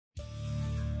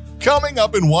coming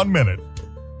up in 1 minute.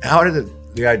 How did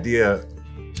the idea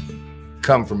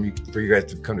come for you guys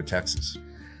to come to Texas?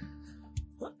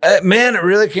 Man, it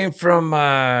really came from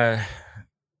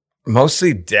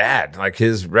mostly Dad, like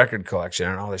his record collection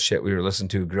and all the shit we were listening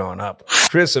to growing up.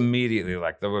 Chris immediately,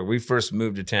 like when we first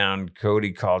moved to town,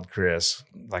 Cody called Chris.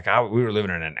 Like we were living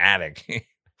in an attic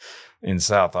in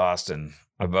South Austin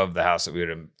above the house that we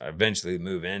would eventually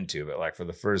move into. But like for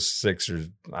the first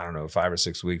 5 or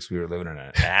 6 weeks, we were living in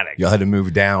an attic. Y'all had to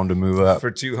move down to move up.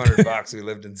 For $200, we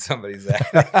lived in somebody's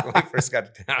attic when we first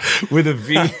got to town. With a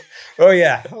V. Oh,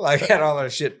 yeah. Like had all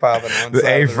our shit piled on one The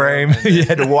side. A-frame. You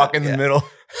had to walk in the middle.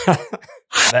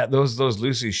 Those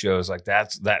Lucy shows, like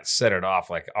that set it off.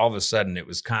 Like all of a sudden it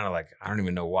was kind of like, I don't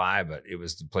even know why, but it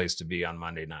was the place to be on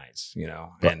Monday nights, you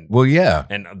know? And well, yeah.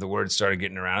 And the word started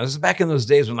getting around. It was back in those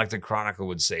days when like the Chronicle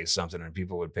would say something and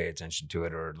people would pay attention to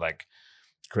it, or like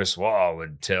Chris Wall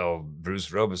would tell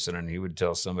Bruce Robeson and he would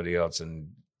tell somebody else.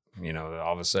 And, you know,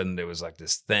 all of a sudden there was like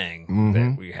this thing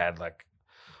that we had like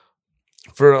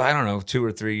for, I don't know, 2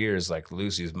 or 3 years, like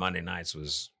Lucy's Monday nights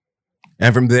was.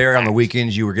 And from there, on the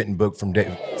weekends, you were getting booked from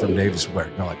Davis. Jack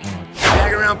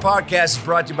Around Podcast is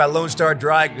brought to you by Lone Star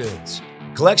Dry Goods,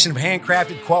 a collection of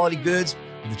handcrafted quality goods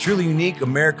with a truly unique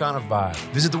Americana vibe.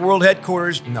 Visit the world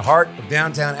headquarters in the heart of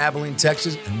downtown Abilene,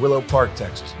 Texas, and Willow Park,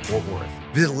 Texas, Fort Worth.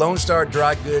 Visit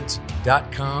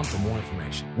LoneStarDryGoods.com for more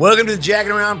information. Welcome to the Jack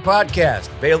Around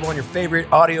Podcast, available on your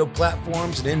favorite audio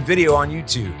platforms and in video on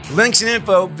YouTube. For links and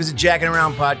info, visit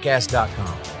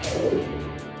JackandAroundPodcast.com.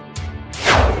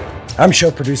 I'm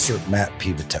show producer Matt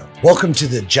Pivito. Welcome to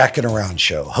the Jackin' Around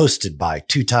Show, hosted by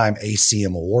two-time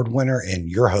ACM Award winner and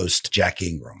your host, Jack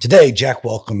Ingram. Today, Jack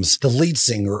welcomes the lead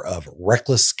singer of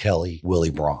Reckless Kelly, Willie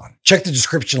Braun. Check the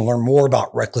description to learn more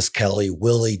about Reckless Kelly,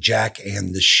 Willie, Jack,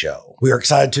 and the show. We are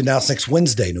excited to announce next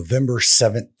Wednesday, November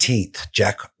 17th,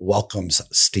 Jack welcomes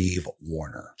Steve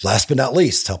Wariner. Last but not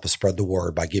least, help us spread the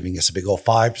word by giving us a big old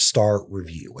 5-star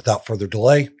review. Without further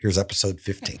delay, here's episode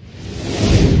 15.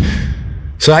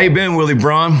 So how you been, Willie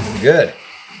Braun? Good.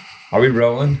 Are we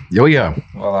rolling? Oh, yeah.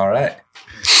 Well, all right.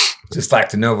 Just like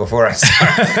to know before I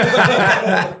start.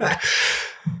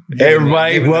 Hey,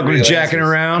 everybody. Welcome to Jackin'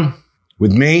 Around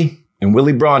with me and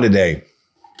Willie Braun today.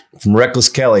 From Reckless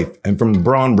Kelly and from the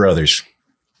Braun Brothers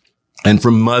and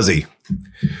from Muzzy.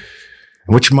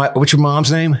 What's your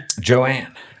mom's name?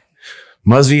 Joanne.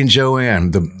 Muzzy and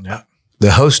Joanne,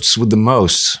 the hosts with the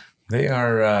most. They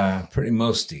are pretty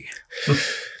mosty.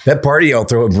 That party y'all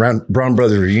throw at Braun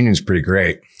Brothers reunion is pretty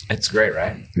great. It's great,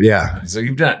 right? Yeah. So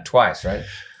you've done it twice, right?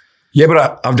 Yeah,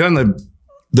 but I've done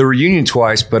the reunion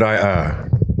twice, but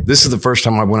this is the first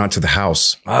time I went out to the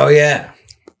house. Oh yeah,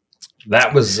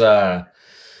 that was the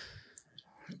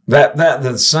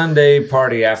Sunday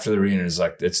party after the reunion is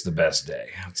like, it's the best day.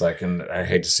 It's like, and I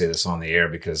hate to say this on the air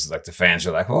because like the fans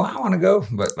are like, well, I want to go,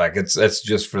 but like it's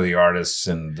just for the artists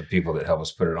and the people that help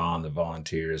us put it on, the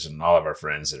volunteers and all of our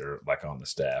friends that are like on the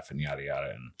staff and yada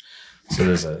yada. And so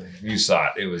you saw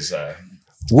it. It was a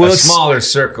smaller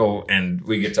circle, and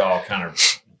we get to all kind of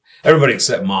everybody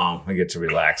except Mom. We get to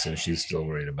relax, and she's still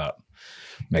worried about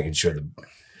making sure the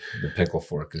pickle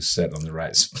fork is set on the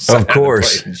right side. Of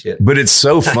course. But it's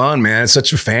so fun, man. It's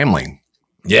such a family.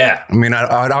 Yeah. I mean,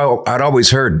 I'd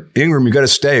always heard, Ingram, you got to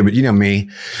stay. But you know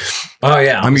me. Oh,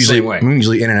 yeah. I'm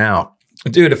usually in and out.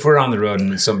 Dude, if we're on the road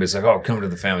and somebody's like, oh, come to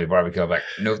the family barbecue, I'm like,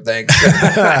 no thanks.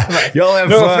 Like, y'all have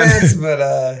no fun. No offense, but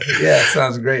yeah, it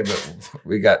sounds great. But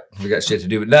we got shit to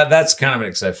do. But that's kind of an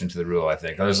exception to the rule, I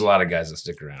think. There's a lot of guys that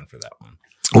stick around for that one.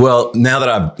 Well, now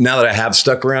that I have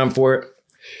stuck around for it,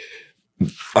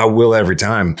 I will every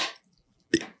time,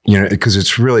 you know, because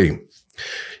it's really,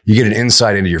 you get an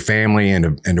insight into your family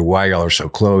and to why y'all are so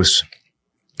close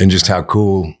and just how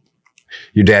cool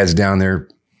your dad's down there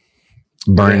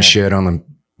burning shit on the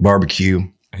barbecue.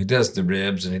 He does the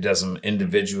ribs and he does them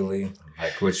individually,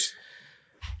 like which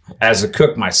as a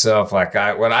cook myself, like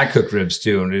when I cook ribs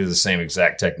too and do the same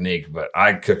exact technique, but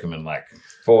I cook them in like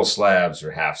full slabs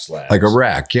or half slabs. Like a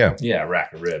rack, yeah. Yeah, a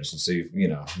rack of ribs. And so,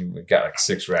 you've got like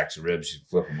 6 racks of ribs. You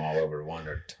flip them all over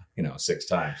 6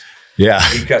 times. Yeah.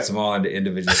 He cuts them all into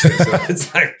individual strips. So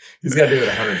it's like he's got to do it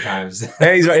 100 times.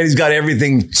 And he's got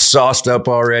everything sauced up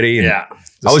already. And yeah.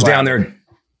 I was down there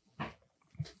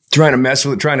trying to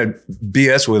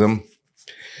BS with him,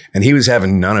 and he was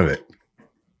having none of it.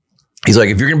 He's like,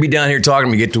 if you're going to be down here talking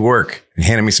to me, get to work. And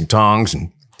handed me some tongs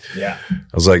and yeah. I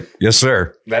was like, yes,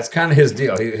 sir. That's kind of his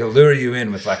deal. He'll lure you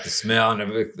in with like the smell,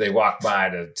 and they walk by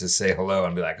to say hello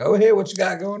and be like, oh, hey, what you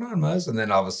got going on, Muzz? And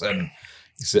then all of a sudden,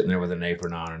 you're sitting there with an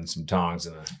apron on and some tongs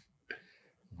and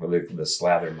the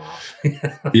slather mop.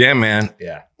 Yeah, man.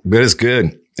 Yeah. But it's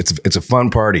good. It's a fun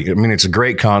party. I mean, it's a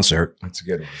great concert. That's a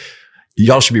good one.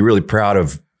 Y'all should be really proud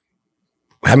of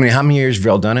how many years have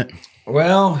y'all done it?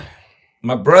 Well,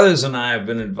 my brothers and I have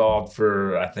been involved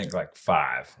for, I think, like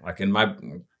 5. Like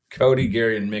Cody,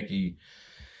 Gary, and Mickey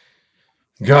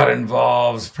got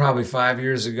involved probably 5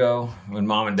 years ago when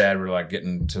Mom and Dad were like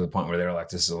getting to the point where they were like,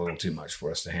 this is a little too much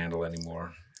for us to handle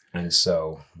anymore. And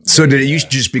so did it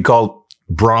used to just be called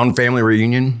Braun Family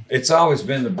Reunion? It's always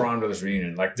been the Braun Brothers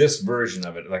Reunion. Like this version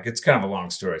of it, like it's kind of a long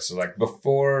story. So like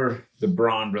before the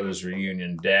Braun Brothers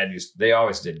Reunion, they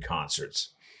always did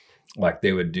concerts. Like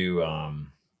they would do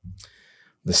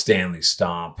the Stanley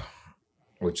Stomp,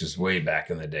 which is way back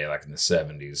in the day, like in the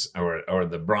 70s, or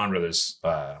the Braun Brothers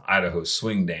Idaho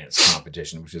Swing Dance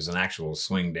Competition, which is an actual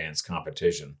swing dance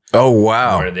competition. Oh,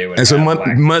 wow. Where they would and so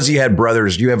Muzzy had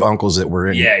brothers. You have uncles that were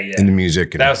in the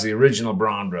music. That was the original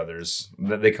Braun Brothers.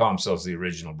 They call themselves the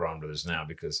original Braun Brothers now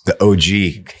because... The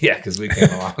OG. Yeah, because we came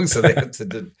along, so they had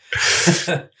to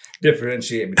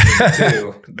differentiate between the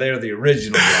two. They're the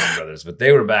original Braun Brothers, but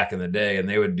they were back in the day, and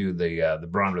they would do the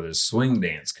Braun Brothers Swing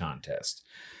Dance Contest.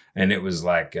 And it was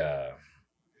like,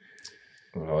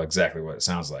 exactly what it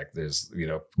sounds like. There's,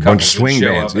 bunch of swing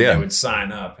bands. They would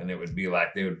sign up, and it would be like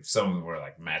some of them were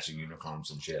like matching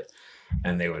uniforms and shit,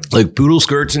 and they would like poodle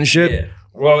skirts and shit. Yeah,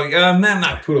 well,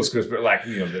 not poodle skirts, but like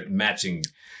the matching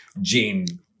jean.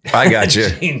 I got you.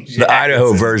 The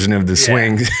Idaho version of the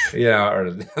swing.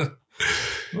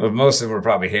 Well, most of them were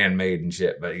probably handmade and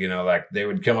shit, but like they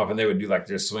would come up and they would do like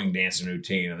their swing dancing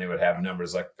routine, and they would have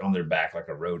numbers like on their back, like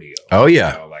a rodeo. Oh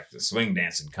yeah, like the swing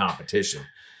dancing competition,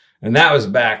 and that was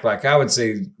back like I would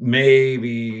say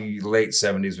maybe late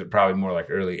 70s, but probably more like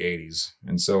early 80s.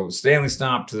 And so Stanley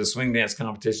Stomp to the swing dance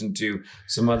competition to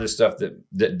some other stuff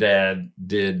that Dad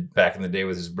did back in the day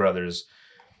with his brothers,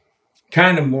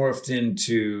 kind of morphed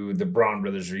into the Braun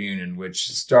Brothers Reunion, which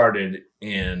started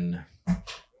in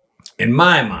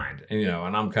my mind,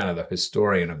 and I'm kind of the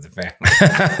historian of the family.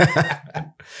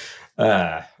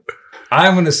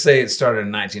 I'm going to say it started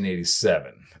in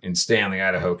 1987 in Stanley,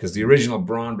 Idaho, because the original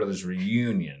Braun Brothers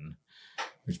Reunion,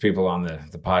 which people on the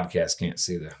podcast can't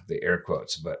see the air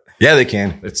quotes, but yeah, they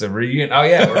can. It's a reunion. Oh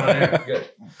yeah, we're on air.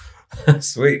 Good,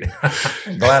 sweet.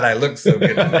 Glad I look so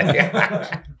good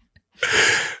today.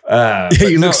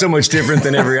 You look so much different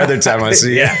than every other time I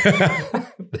see you. Yeah.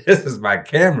 This is my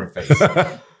camera face.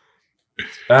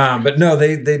 But no,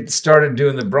 they started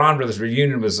doing the Braun Brothers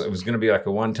Reunion. It was going to be like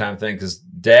a one-time thing because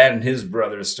Dad and his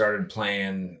brothers started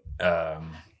playing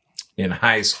in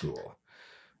high school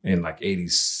in like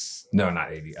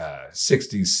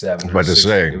 67. About to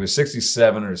say. It was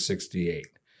 67 or 68.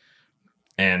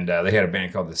 And they had a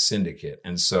band called The Syndicate.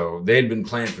 And so they'd been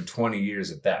playing for 20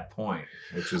 years at that point.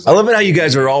 Which was I love it how you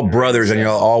guys are all brothers and you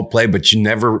all play, but you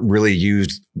never really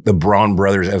used the Braun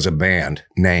Brothers as a band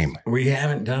name. We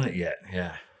haven't done it yet.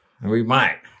 Yeah. We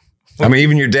might. I mean,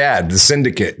 even your dad, The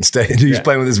Syndicate, instead he's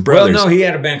playing with his brothers. Well, no, he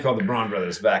had a band called the Braun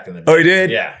Brothers back in the day. Oh, he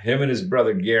did? Yeah. Him and his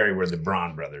brother Gary were the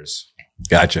Braun Brothers.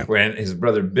 Gotcha. When his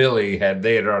brother Billy had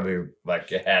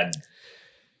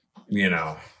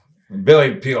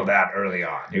Billy peeled out early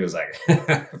on. He was like,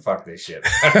 fuck this shit.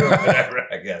 Whatever,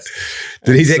 I guess.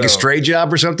 Did he take a straight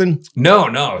job or something?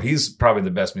 No. He's probably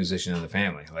the best musician in the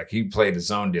family. Like, he played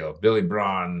his own deal. Billy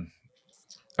Braun,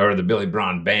 or the Billy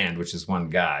Braun Band, which is one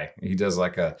guy. He does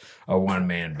like a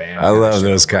one-man band. I love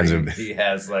those kinds of... He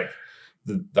has like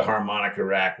the harmonica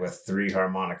rack with 3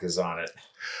 harmonicas on it.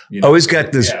 He's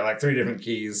got this... Yeah, like 3 different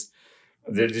keys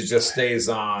that it just stays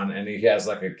on. And he has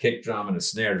like a kick drum and a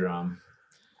snare drum.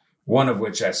 One of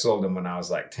which I sold him when I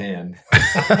was like 10.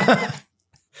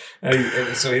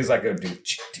 So he's like a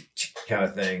kind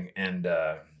of thing and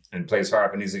plays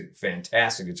harp, and he's a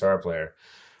fantastic guitar player.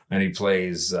 And he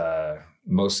plays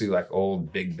mostly like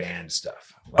old big band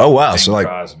stuff. Like oh, wow. Bing So like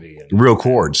Crosby and, real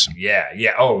chords. Yeah.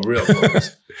 Oh, real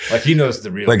chords. Like he knows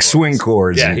the real like chords. Swing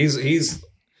chords. Yeah, he's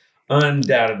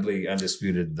undoubtedly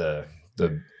undisputed the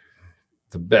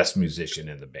best musician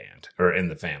in the band or in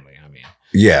the family, I mean.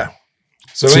 Yeah.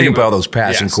 So you can play all those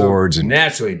passing chords. And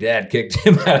naturally, Dad kicked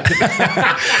him out.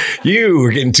 You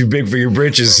were getting too big for your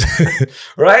britches.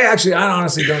 Right? Actually, I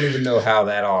honestly don't even know how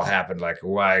that all happened, like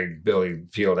why Billy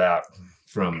peeled out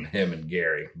from him and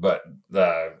Gary. But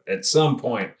at some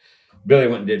point, Billy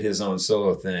went and did his own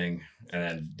solo thing, and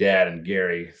then Dad and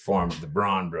Gary formed the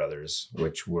Braun Brothers,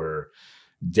 which were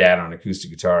Dad on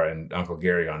acoustic guitar and Uncle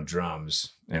Gary on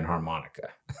drums and harmonica.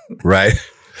 Right?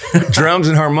 Drums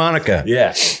and harmonica.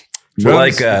 Yeah.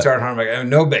 Drums, guitar, and harmonica,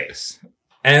 no bass.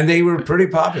 And they were pretty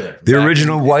popular. The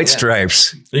original White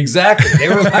Stripes. Exactly. They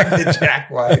were like the Jack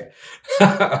White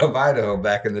of Idaho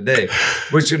back in the day.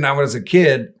 Which when I was a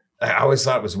kid, I always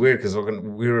thought it was weird because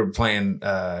we were playing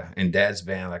in Dad's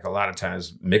band. Like a lot of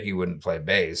times, Mickey wouldn't play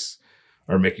bass,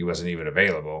 or Mickey wasn't even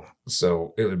available.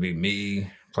 So it would be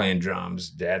me playing drums,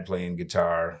 Dad playing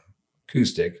guitar,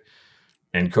 acoustic,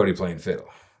 and Cody playing fiddle,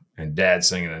 and Dad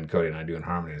singing, and Cody and I doing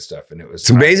harmony and stuff. And it's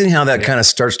amazing how that kind of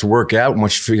starts to work out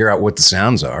once you figure out what the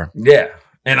sounds are. Yeah,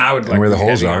 and I would like where the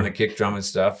holes are on the kick drum and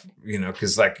stuff,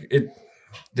 because like it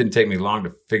didn't take me long to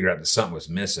figure out that something was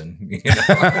missing,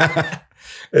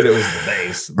 and it was the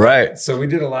bass. Right. So we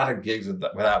did a lot of gigs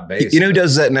without bass. Who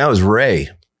does that now is Ray.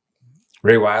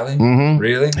 Ray Wiley? Mm-hmm.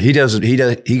 Really? He does.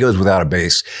 He goes without a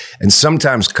bass. And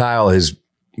sometimes Kyle, his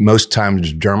most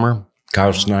times drummer,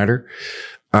 Kyle Snyder,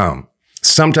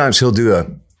 sometimes he'll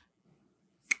do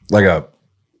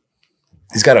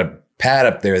he's got a pad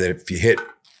up there that if you hit,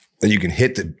 that you can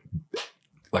hit the,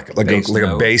 like a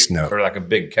bass note. Or like a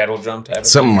big kettle drum type of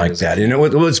something thing, like that.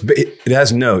 It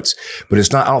has notes, but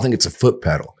it's not, I don't think it's a foot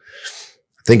pedal.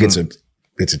 I think it's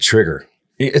a trigger.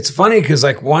 It's funny because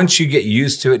like once you get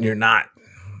used to it and you're not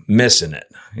missing it,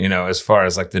 as far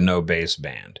as like the no bass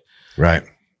band, right?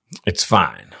 It's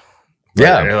fine.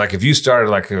 Yeah. Like if you started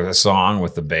like a song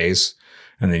with the bass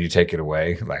and then you take it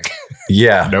away, like,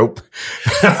 yeah, nope.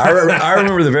 I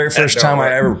remember the very first time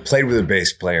I ever played with a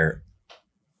bass player,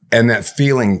 and that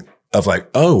feeling of like,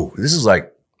 oh, this is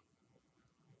like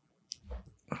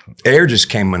air just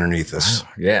came underneath us.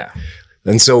 Yeah.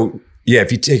 And so, yeah,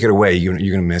 if you take it away, you're going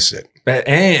to miss it.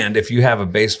 And if you have a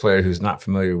bass player who's not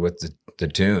familiar with the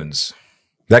tunes,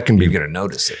 that can be, you're going to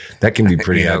notice it. That can be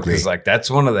pretty ugly. Because like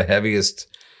that's one of the heaviest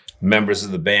members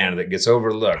of the band that gets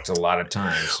overlooked a lot of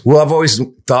times. Well, I've always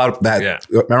thought that. Yeah.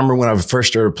 I remember when I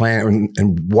first started playing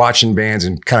and watching bands,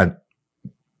 and kind of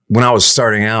when I was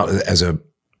starting out as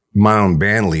my own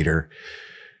band leader,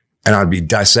 and I'd be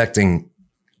dissecting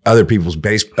other people's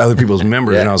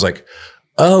members, and I was like,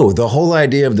 oh, the whole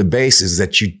idea of the bass is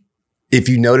that if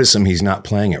you notice him, he's not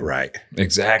playing it right.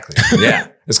 Exactly. Yeah.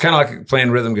 It's kind of like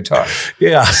playing rhythm guitar.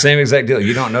 Yeah. Same exact deal.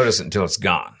 You don't notice it until it's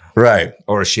gone. Right.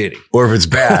 Or shitty. Or if it's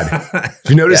bad. If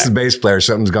you notice the bass player,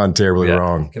 something's gone terribly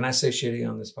wrong. Can I say shitty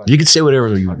on this podcast? You can say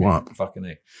whatever you want. Fucking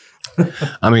A.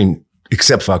 I mean,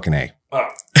 except fucking A. Oh.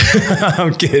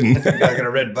 I'm kidding. I got a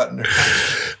red button.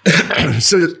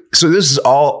 So this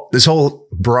whole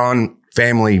Braun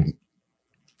family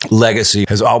legacy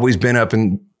has always been up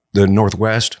in the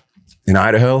Northwest in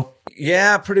Idaho.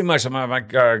 Yeah, pretty much. My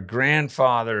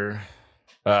grandfather,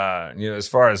 as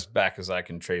far as back as I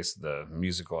can trace the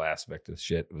musical aspect of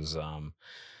shit, was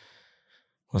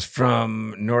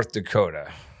from North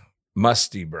Dakota,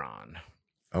 Musty Braun.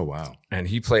 Oh wow! And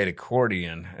he played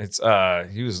accordion.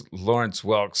 He was Lawrence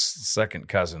Welk's second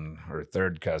cousin or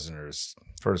third cousin or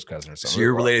first cousin or something. So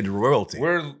you're related to royalty.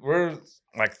 We're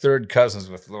like third cousins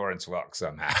with Lawrence Welk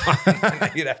somehow.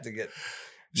 You'd have to get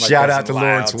shout out to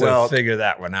Lawrence Welk to figure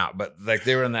that one out. But like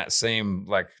they were in that same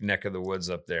like neck of the woods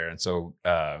up there, and so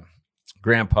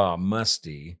Grandpa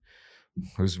Musty,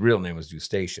 whose real name was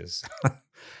Eustachius.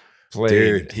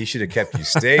 Dude, he should have kept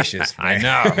Eustachius. I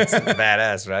know. It's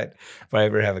badass, right? If I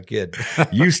ever have a kid.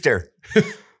 Euster.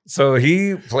 So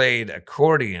he played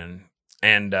accordion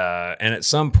and at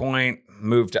some point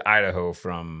moved to Idaho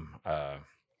from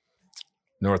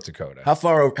North Dakota.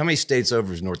 How many states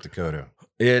over is North Dakota?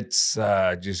 It's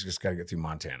just got to get through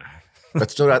Montana.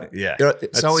 That's still not, yeah.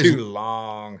 It's always two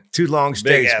long states.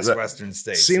 Big ass western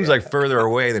states. Seems like further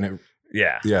away than it.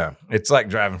 Yeah. Yeah. It's like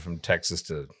driving from Texas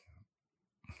to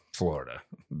Florida,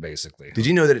 basically. Did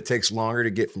you know that it takes longer to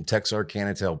get from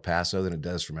Texarkana to El Paso than it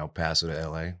does from El Paso to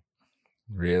LA?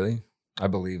 Really? I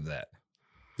believe that.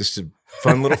 Just a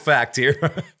fun little fact here.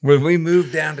 When we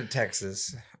moved down to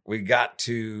Texas, we got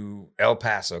to El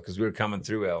Paso because we were coming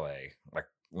through LA, like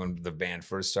when the band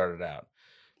first started out.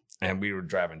 And we were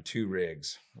driving two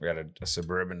rigs. We had a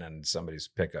Suburban and somebody's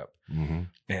pickup. Mm-hmm.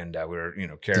 And we were,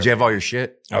 carrying. Did you have all your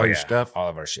shit? All your stuff? All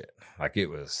of our shit. Like it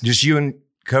was. Just you and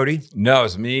Cody? No, it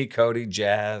was me, Cody,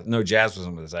 Jazz. No, Jazz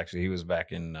wasn't with us, actually. He was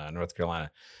back in North Carolina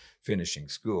finishing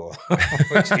school,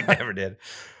 which he never did.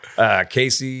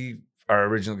 Casey, our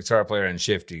original guitar player, and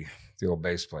Shifty, the old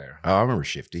bass player. Oh, I remember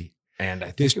Shifty. And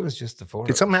I think it was just the four.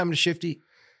 Did something happen to Shifty?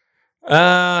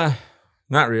 Not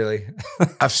really.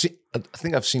 I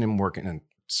think I've seen him working in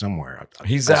somewhere.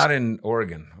 He's out in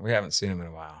Oregon. We haven't seen him in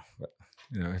a while. But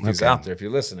if he's out there, if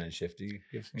you're listening, Shifty.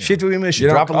 Shifty, we miss you.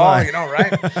 Drop a line.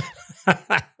 Right?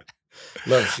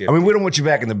 Love Shifty. I mean, we don't want you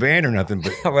back in the band or nothing,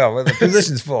 but well, the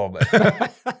position's full.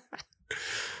 But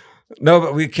no,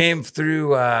 but we came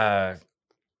through our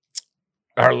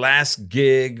last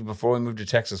gig before we moved to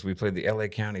Texas. We played the LA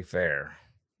County Fair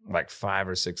like 5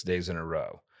 or 6 days in a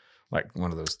row, like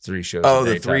one of those 3 shows. Oh,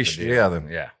 the 3 shows. Yeah,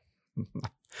 yeah.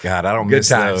 God, I don't Good miss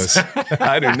times. those.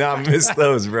 I do not miss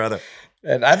those, brother.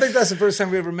 And I think that's the first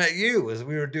time we ever met you. Was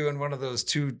we were doing one of those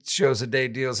 2 shows a day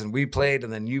deals, and we played,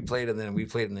 and then you played, and then we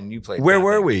played, and then you played. Where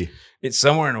were we? It's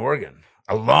somewhere in Oregon.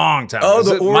 A long time. Oh, Was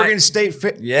the it Oregon State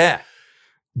Fair. Yeah,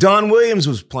 Don Williams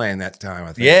was playing that time,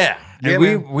 I think. yeah. Yeah, And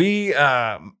man. we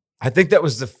I think that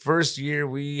was the first year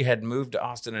we had moved to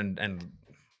Austin and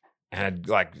had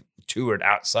like toured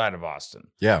outside of Austin.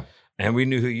 Yeah. And we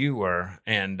knew who you were,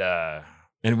 and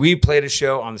we played a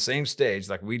show on the same stage.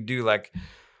 Like we do like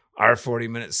our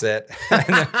 40-minute set,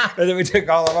 and then we took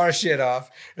all of our shit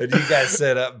off, and you guys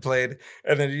set up and played,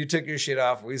 and then you took your shit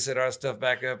off, we set our stuff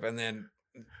back up, and then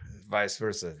vice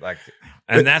versa. Like,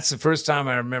 and that's the first time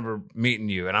I remember meeting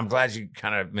you, and I'm glad you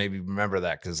kind of maybe remember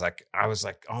that, because like I was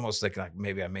like almost thinking like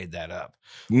maybe I made that up.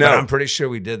 No, but I'm pretty sure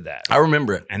we did that, I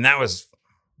remember it. and that was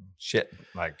shit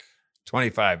like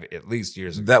 25 at least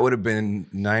years ago. That would have been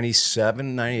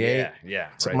 97, 98, Yeah, yeah,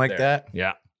 something right like there. that.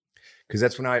 Yeah. Because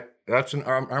that's when I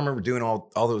remember doing all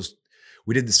those.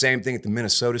 We did the same thing at the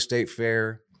Minnesota State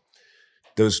Fair.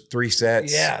 Those 3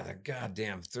 sets. Yeah, the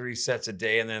goddamn 3 sets a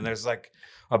day, and then there's like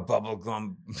a bubble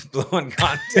gum blowing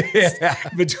contest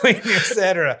between your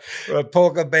set or a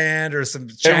polka band or some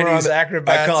Chinese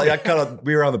acrobats. I call it.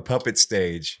 We were on the puppet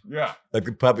stage. Yeah, Like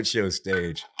the puppet show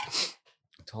stage.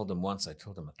 I told him once. I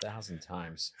told him 1,000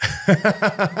 times.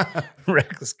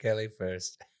 Reckless Kelly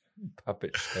first,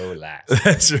 puppet show last.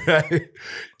 That's right.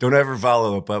 Don't ever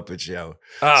follow a puppet show.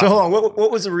 Oh. So hold on.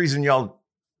 What was the reason y'all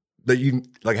that you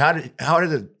like? How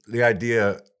did the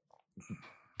idea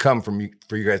come from you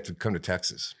for you guys to come to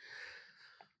Texas?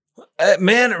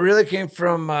 Man, it really came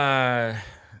from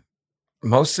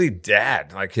mostly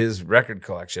Dad, like his record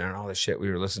collection and all the shit we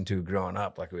were listening to growing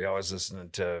up. Like we always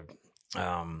listened to,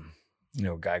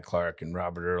 Guy Clark and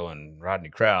Robert Earl and Rodney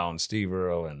Crowell and Steve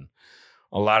Earle and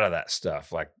a lot of that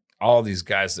stuff. Like all these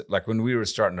guys that, like when we were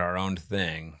starting our own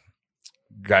thing,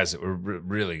 guys that were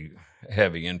really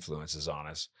heavy influences on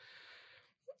us.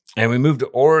 And we moved to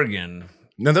Oregon.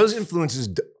 Now those influences.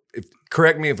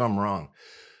 Correct me if I'm wrong,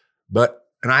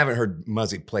 and I haven't heard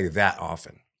Muzzy play that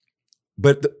often.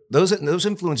 But those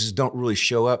influences don't really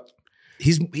show up.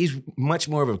 He's much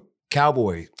more of a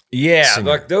cowboy. Yeah, singer.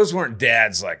 like those weren't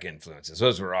Dad's like influences.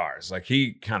 Those were ours. Like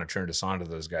he kind of turned us on to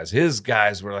those guys. His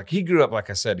guys were like, he grew up, like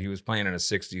I said, he was playing in a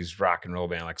 60s rock and roll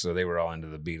band. Like, so they were all into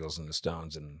the Beatles and the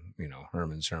Stones and,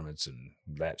 Herman's Hermits and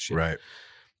that shit. Right.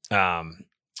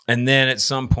 And then at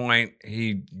some point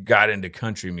he got into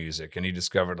country music and he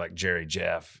discovered like Jerry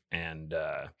Jeff and,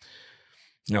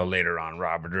 later on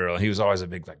Robert Earl. He was always a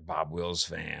big like Bob Wills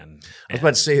fan. I was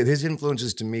about to say his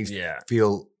influences to me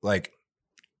feel like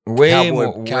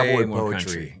cowboy poetry.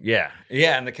 Country. Yeah.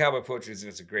 Yeah. And the cowboy poetry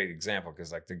is a great example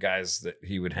because like the guys that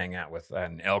he would hang out with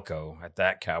in Elko at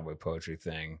that cowboy poetry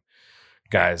thing,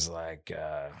 guys like,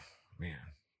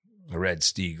 Red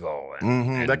Steagle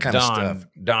and that kind of stuff.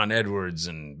 Don Edwards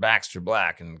and Baxter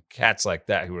Black and cats like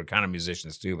that who were kind of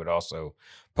musicians too, but also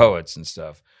poets and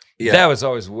stuff. Yeah. That was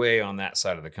always way on that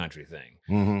side of the country thing.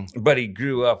 Mm-hmm. But he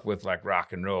grew up with like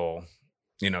rock and roll,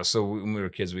 so when we were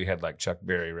kids, we had like Chuck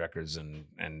Berry records and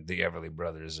the Everly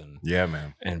Brothers and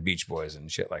and Beach Boys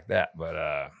and shit like that.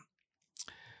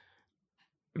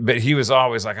 But he was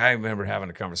always like, I remember having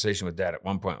a conversation with Dad at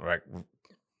one point, like a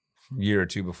year or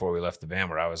two before we left the band,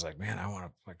 where I was like, man, I want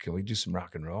to, like, can we do some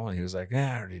rock and roll? And he was like,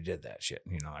 yeah, I already did that shit.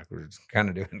 Like we're kind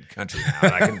of doing country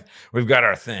now. And we've got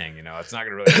our thing, it's not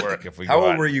going to really work if we How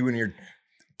old were you when you're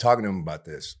talking to him about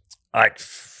this? Like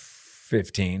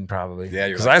 15 probably. Yeah,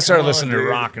 because I started listening to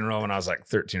rock and roll when I was like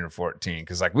 13 or 14.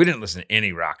 Because like we didn't listen to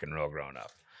any rock and roll growing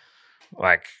up,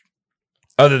 like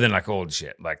other than like old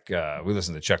shit. Like we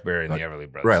listened to Chuck Berry and the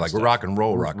Everly Brothers, right? Like rock and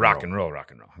roll.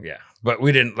 Yeah, but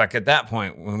we didn't like at that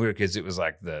point when we were kids. It was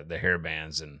like the hair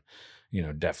bands and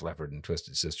Def Leppard and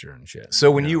Twisted Sister and shit. So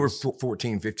when you were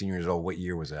 14, 15 years old, what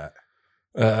year was that?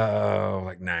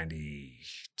 Like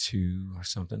 92 or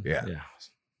something. Yeah.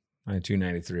 92,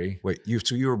 93. Wait,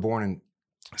 you were born in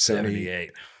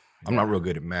 78. I'm not real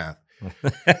good at math.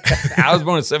 I was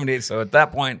born in 78. So at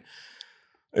that point,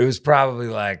 it was probably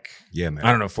like, yeah, man. I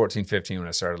don't know, 14, 15 when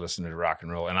I started listening to rock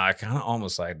and roll. And I kind of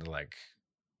almost had to like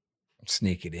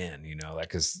sneak it in, like,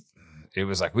 because it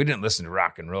was like we didn't listen to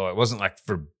rock and roll. It wasn't like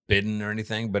forbidden or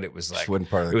anything, but it was like,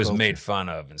 wasn't part of the it was culture. made fun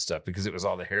of and stuff because it was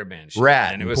all the hairband shit.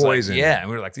 Rat and and it was Poison. Like, yeah. And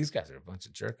we were like, these guys are a bunch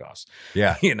of jerk offs.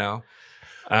 Yeah.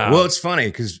 Well, it's funny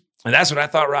because. And that's what I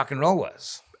thought rock and roll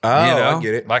was. Oh, I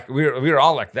get it. Like we were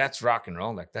all like, that's rock and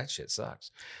roll. Like that shit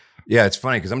sucks. Yeah, it's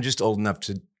funny because I'm just old enough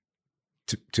to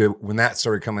when that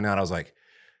started coming out, I was like,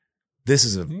 this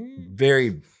is a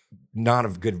very not a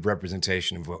good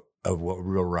representation of what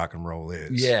real rock and roll is.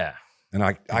 Yeah.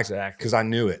 And Exactly. because I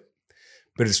knew it.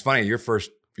 But it's funny, you're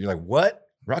like, what?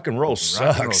 Rock and roll sucks.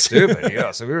 Rock and roll stupid.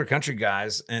 Yeah. So we were country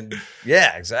guys, and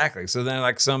yeah, exactly. So then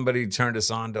like somebody turned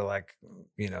us on to like,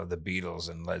 the Beatles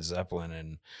and Led Zeppelin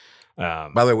and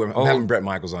By the way, I'm having Bret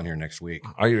Michaels on here next week.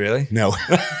 Are you really? No.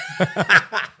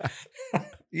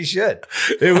 You should.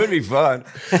 It would be fun.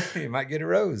 You might get a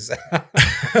rose.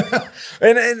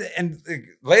 and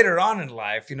later on in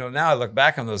life, now I look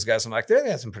back on those guys, I'm like, they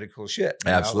had some pretty cool shit.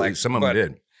 Absolutely. Like, some of them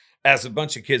did. As a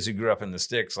bunch of kids who grew up in the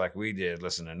sticks like we did,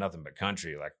 listening to nothing but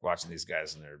country, like watching these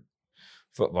guys in their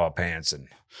football pants and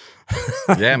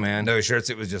yeah, man, no shirts,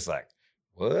 it was just like,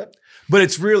 what? But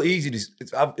it's real easy to.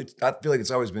 I feel like it's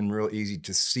always been real easy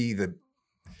to see the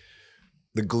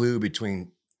glue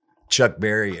between Chuck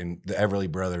Berry and the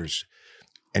Everly Brothers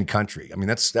and country. I mean,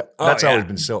 that's always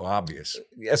been so obvious.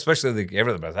 Especially the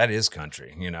Everly Brothers. That is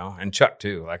country, and Chuck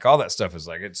too. Like all that stuff is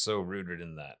like it's so rooted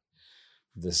in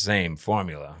the same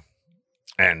formula.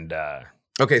 And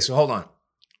okay, so hold on.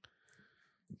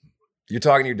 You're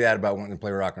talking to your dad about wanting to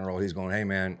play rock and roll. He's going, "Hey,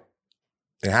 man,"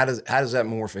 and how does that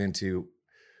morph into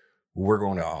we're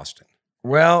going to Austin?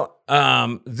 Well,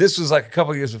 this was like a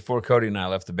couple of years before Cody and I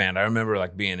left the band. I remember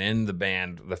like being in the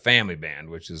band, the family band,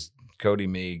 which is Cody,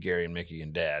 me, Gary, and Mickey,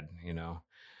 and Dad.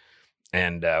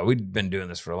 And we'd been doing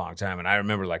this for a long time. And I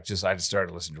remember I just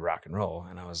started listening to rock and roll.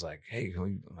 And I was like, hey,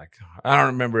 I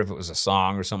don't remember if it was a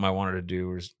song or something I wanted to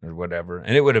do or whatever.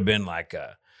 And it would have been like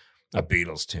a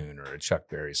Beatles tune or a Chuck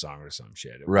Berry song or some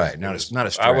shit. Right. Not a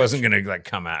stretch. I wasn't going to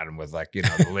come at him with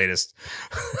the latest,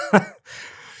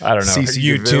 I don't know,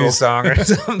 CC U2 song or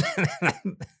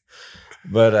something.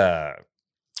 But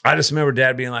I just remember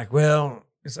Dad being like, well,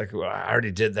 it's like, well, I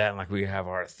already did that. And like, we have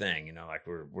our thing, like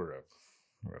we're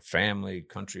a family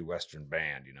country Western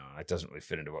band, and it doesn't really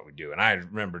fit into what we do. And I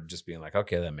remember just being like,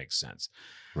 okay, that makes sense.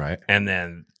 Right. And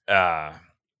then, but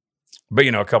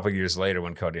a couple of years later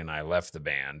when Cody and I left the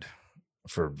band,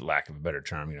 for lack of a better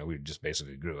term, we just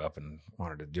basically grew up and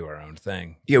wanted to do our own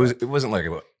thing. Yeah. It wasn't like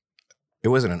it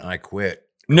wasn't an I quit.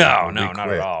 No, not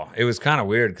at all. It was kind of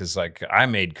weird because I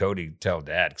made Cody tell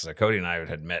Dad because Cody and I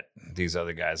had met these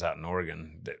other guys out in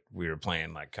Oregon that we were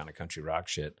playing like kind of country rock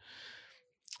shit.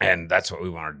 And that's what we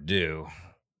wanted to do.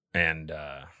 And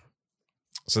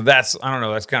so that's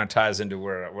kind of ties into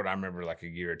what I remember like a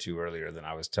year or two earlier than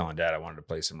I was telling Dad I wanted to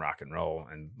play some rock and roll.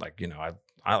 And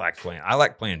I like playing, I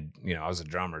was a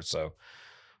drummer. So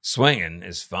swinging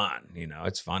is fun.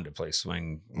 It's fun to play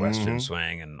swing, Western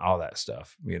swing and all that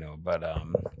stuff, but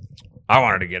I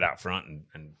wanted to get out front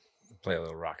and play a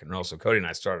little rock and roll. So Cody and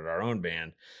I started our own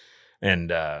band.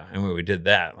 And when we did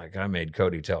that, I made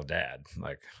Cody tell Dad,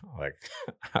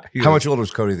 how much older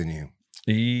was Cody than you?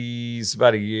 He's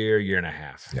about a year and a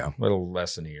half. Yeah. A little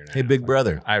less than a year and a half. Hey, big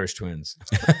brother. Irish twins.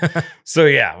 So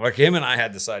yeah, him and I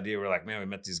had this idea. We're like, man, we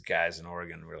met these guys in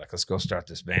Oregon. We're like, let's go start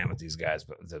this band with these guys.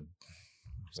 But it's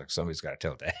like, somebody's got to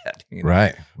tell Dad.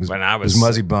 Right. Was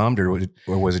Muzzy bummed or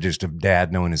was it just a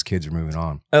dad knowing his kids are moving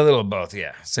on? A little of both.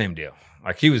 Yeah. Same deal.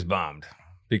 He was bummed.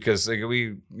 Because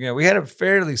we had a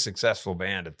fairly successful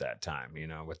band at that time,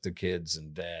 with the kids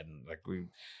and Dad, and we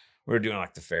were doing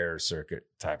like the fair circuit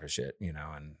type of shit,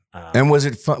 and was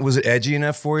it fun? Was it edgy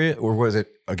enough for you, or was it?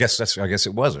 I guess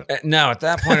it wasn't. No, at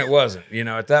that point it wasn't.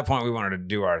 At that point we wanted to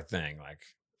do our thing,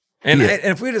 and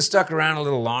if we'd have stuck around a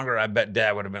little longer, I bet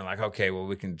Dad would have been like, okay, well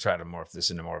we can try to morph this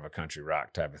into more of a country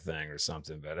rock type of thing or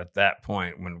something. But at that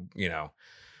point, when we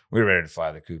were ready to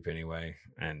fly the coop anyway,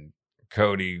 and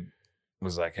Cody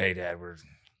was like, hey, Dad,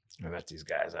 we met these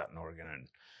guys out in Oregon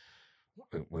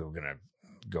and we were going to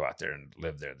go out there and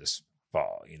live there this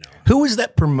fall, Who was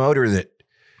that promoter that?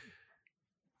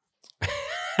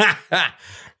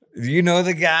 You know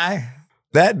the guy?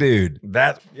 That dude.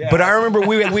 Yeah. But I remember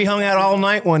we hung out all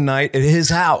night one night at his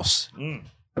house.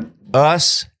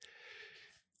 Us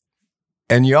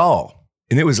and y'all.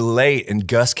 And it was late and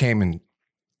Gus came and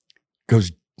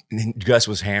goes, and Gus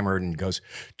was hammered and goes,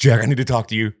 Jack, I need to talk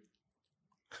to you.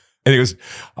 And he goes,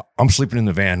 I'm sleeping in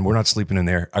the van. We're not sleeping in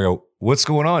there. I go, what's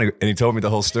going on? And he told me the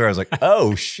whole story. I was like,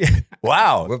 oh, shit.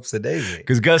 Wow. Whoops-a-daisy.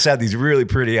 Because Gus had these really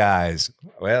pretty eyes.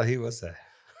 Well, he was a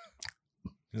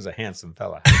handsome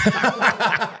fella.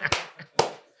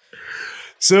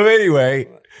 So anyway,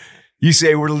 you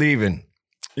say we're leaving.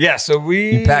 Yeah, so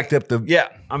You packed up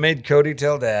I made Cody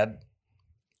tell Dad.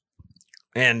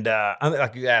 And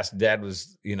like you asked, Dad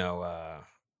was,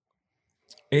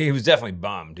 he was definitely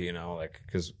bummed,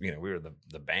 because, we were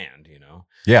the band,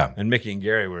 Yeah. And Mickey and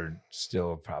Gary were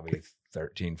still probably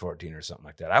 13, 14 or something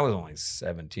like that. I was only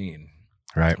 17.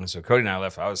 Right. And so Cody and I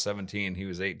left. I was 17. He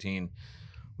was 18.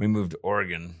 We moved to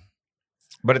Oregon.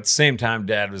 But at the same time,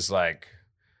 Dad was like,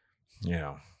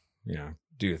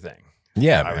 do your thing.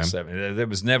 Yeah, I man. was 7. There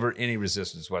was never any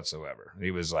resistance whatsoever.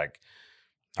 He was like,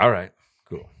 all right,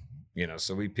 cool.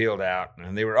 So we peeled out,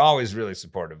 and they were always really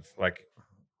supportive, like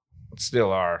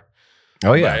still are.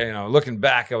 Oh, yeah. But, looking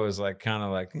back, I was like, kind of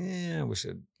like, I wish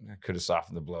I could have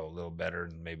softened the blow a little better,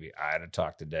 and maybe I'd have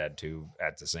talked to Dad too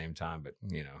at the same time. But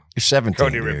You're 17,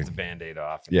 Cody dude. ripped the Band-Aid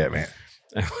off. Yeah, man.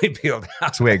 And we peeled out.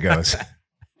 That's the way it goes.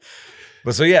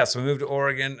 But so we moved to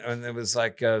Oregon, and it was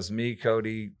like it was me,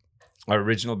 Cody. Our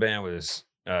original band was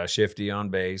Shifty on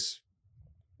bass,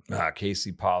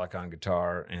 Casey Pollock on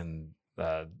guitar, and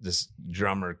this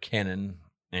drummer Kenan,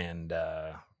 and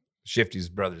Shifty's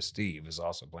brother Steve was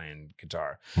also playing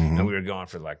guitar. Mhm. And we were going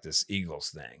for like this Eagles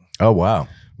thing, Oh, wow.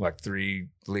 like 3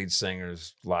 lead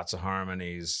singers, lots of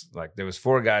harmonies. Like there was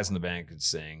 4 guys in the band who could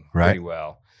sing Right. pretty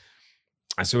well,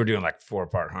 and so we're doing like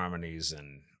 4-part harmonies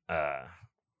and.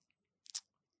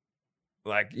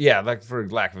 Like for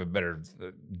lack of a better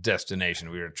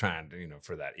destination, we were trying to,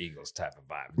 for that Eagles type of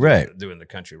vibe, Right. Doing the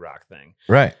country rock thing,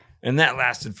 Right. and that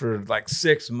lasted for like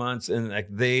 6 months. And like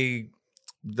the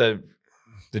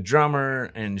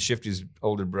drummer and Shifty's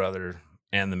older brother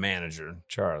and the manager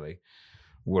Charlie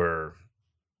were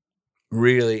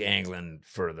really angling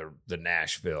for the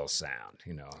Nashville sound,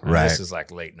 And Right. This is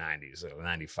like late '90s,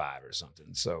 95 or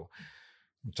something. So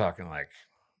I'm talking like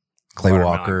Clay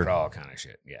Watermelon Walker. Crawl kind of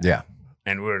shit, yeah. Yeah.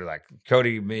 And we're like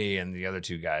Cody, me, and the other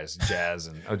 2 guys, Jazz,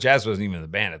 and Jazz wasn't even in the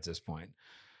band at this point.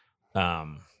 But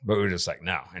we were just like,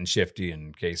 no. And Shifty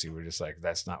and Casey were just like,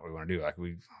 that's not what we want to do. Like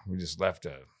we just left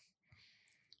a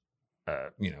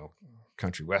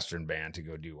country western band to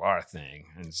go do our thing,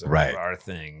 and so Right. our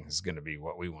thing is going to be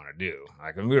what we want to do.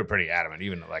 Like, and we were pretty adamant,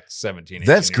 even at like 17.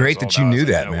 That's 18 great years that old, you I was knew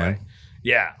like, that, no man. way.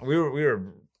 Yeah,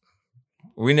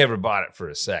 we never bought it for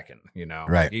a second, Right.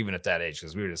 like, even at that age,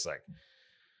 because we were just like,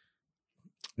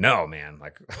 no, man,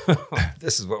 like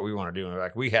this is what we want to do. And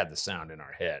like we had the sound in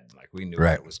our head, like we knew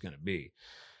Right. what it was going to be.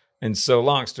 And so,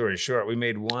 long story short, we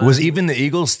made one. Was even the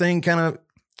Eagles thing kind of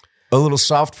a little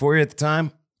soft for you at the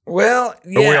time? Well,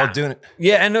 yeah. Or were y'all doing it?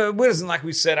 Yeah, and it wasn't like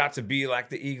we set out to be like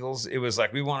the Eagles. It was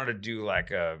like we wanted to do like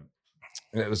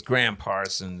it was Graham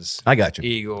Parsons, I got you.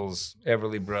 Eagles,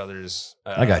 Everly Brothers.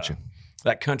 I got you.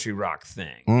 That country rock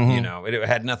thing, Mhm. it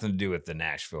had nothing to do with the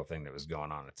Nashville thing that was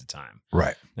going on at the time,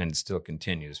 Right. and it still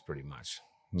continues pretty much.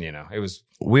 It was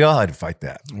We all had to fight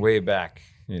that. way back.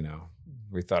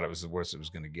 We thought it was the worst it was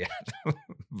going to get,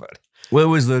 but Well, it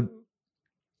was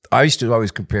I used to always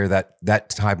compare that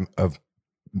type of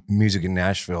music in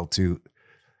Nashville to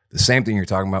the same thing you're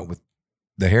talking about with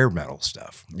the hair metal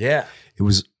stuff. yeah,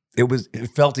 It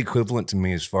felt equivalent to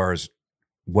me as far as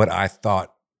what I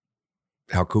thought,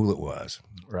 how cool it was,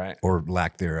 right. or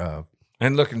lack thereof.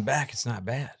 And looking back, it's not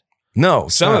bad. No,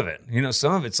 Some of it,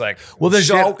 some of it's like, Well,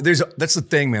 shit. that's the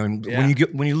thing, man. Yeah.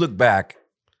 When you look back,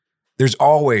 there's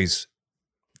always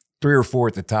 3 or 4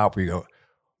 at the top where you go,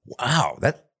 wow,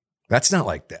 that's not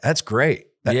like that. That's great.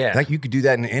 Yeah. That you could do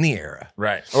that in any era.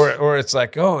 Right. Or it's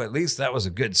like, oh, at least that was a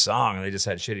good song and they just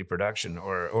had shitty production,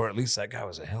 or at least that guy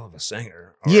was a hell of a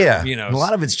singer. Or, Yeah. And a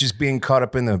lot of it's just being caught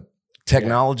up in the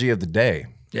technology of the day.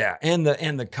 Yeah. And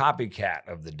the copycat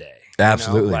of the day.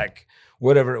 Absolutely. Like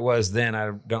whatever it was then,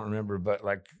 I don't remember, but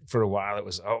like for a while it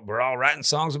was, we're all writing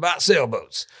songs about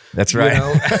sailboats. That's right.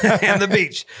 And the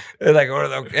beach. Like,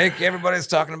 everybody's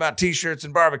talking about t-shirts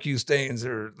and barbecue stains,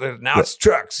 or now it's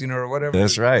trucks, or whatever.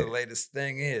 That's right. The latest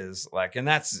thing is like, and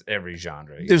that's every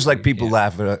genre. There's like people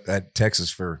laughing at Texas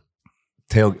for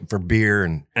beer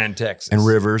and Texas and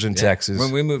rivers in Yeah. Texas.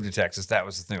 When we moved to Texas, that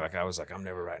was the thing. Like I was like, I'm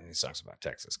never writing any songs about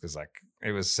Texas, because like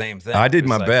it was the same thing. I did It was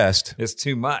my like, best. It's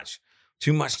too much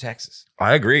Texas.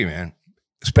 I agree, man.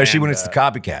 Especially when And, it's the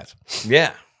copycats.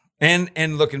 Yeah.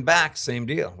 And looking back, same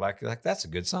deal. Like that's a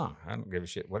good song. I don't give a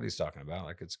shit what he's talking about.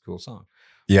 Like it's a cool song.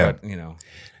 Yeah. But,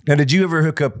 Now, did you ever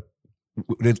hook up?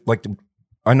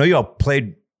 I know y'all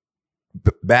played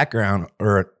background,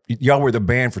 or y'all were the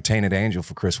band for Tainted Angel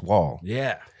for Chris Wall.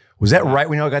 yeah. Was that right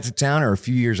when y'all got to town, or a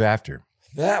few years after?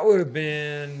 That would have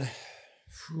been,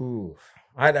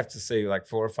 I'd have to say like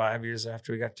 4 or 5 years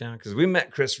after we got to town, because we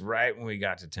met Chris right when we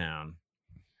got to town.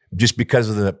 Just because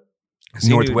of the 'Cause he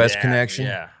knew Northwest Dad, connection?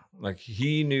 Yeah. Like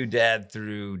he knew Dad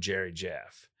through Jerry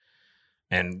Jeff.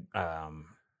 And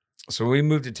so we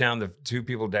moved to town. The 2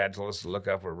 people Dad told us to look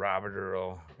up were Robert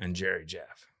Earl and Jerry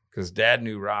Jeff, because Dad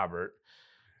knew Robert,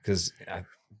 because I'm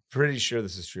pretty sure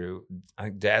this is true. I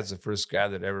think Dad's the first guy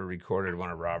that ever recorded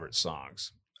one of Robert's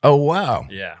songs. Oh, wow.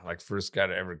 Yeah, like first guy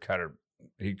to ever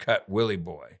he cut Willie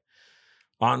Boy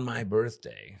on my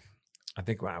birthday. I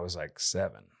think when I was like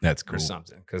 7. That's or cool.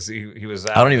 something, because he was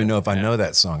out. I don't even know if I Yeah. know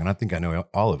that song, and I think I know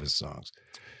all of his songs.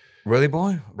 Really,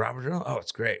 boy? Robert Earl? Oh,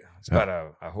 it's great. It's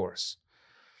about a horse.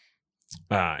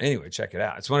 Anyway, check it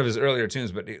out. It's one of his earlier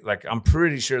tunes, but like I'm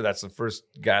pretty sure that's the first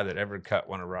guy that ever cut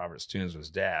one of Robert's tunes was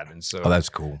Dad. And so, that's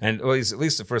cool. And well, he's at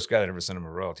least the first guy that ever sent him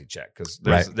a royalty check because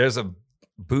there's a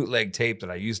bootleg tape that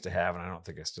I used to have, and I don't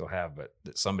think I still have, but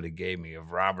that somebody gave me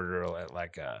of Robert Earl at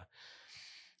like a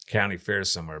county fair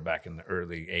somewhere back in the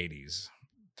early 80s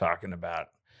talking about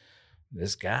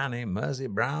this guy named Muzzy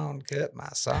Brown cut my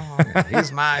song. And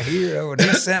he's my hero, and he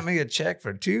sent me a check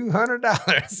for $200.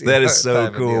 That is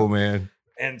so cool, man.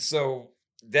 And so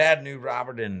Dad knew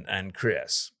Robert and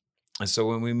Chris. And so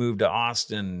when we moved to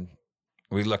Austin,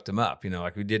 we looked him up.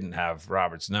 Like we didn't have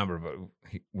Robert's number, but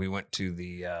we went to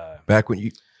the back when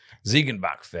you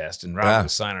Ziegenbach Fest, and Robert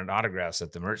was signing autographs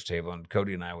at the merch table, and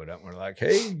Cody and I went up and we're like,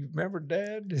 "Hey, you remember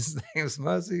Dad? His name's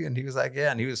Muzzy," and he was like,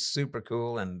 "Yeah," and he was super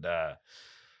cool. And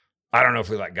I don't know if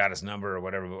we like got his number or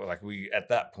whatever, but like we at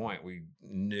that point we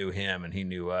knew him and he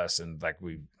knew us, and like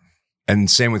we. And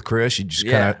same with Chris. You just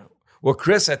kind of. Well,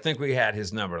 Chris, I think we had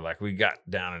his number. Like we got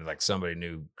down and like somebody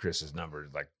knew Chris's number.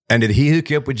 Like, and did he hook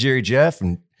you up with Jerry Jeff?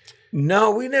 And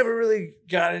no, we never really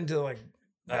got into like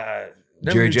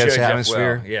Jerry Jeff's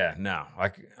atmosphere. Well. Yeah, no.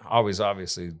 Like always,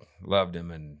 obviously loved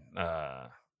him, and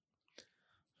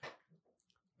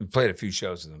we played a few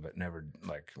shows with him, but never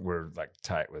like we're like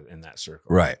tight in that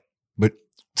circle. Right. But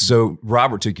so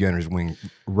Robert took you under his wing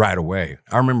right away.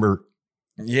 I remember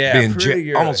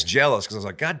being almost jealous because I was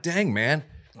like, God dang, man.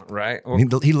 Right. Well,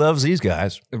 he loves these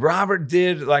guys. Robert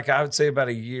did, like, I would say about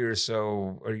a year or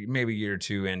so, or maybe a year or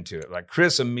two into it. Like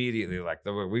Chris immediately, like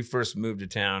when we first moved to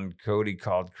town, Cody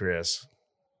called Chris.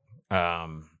 We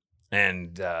were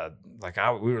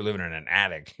living in an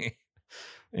attic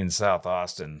in South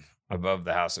Austin above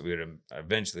the house that we would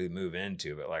eventually move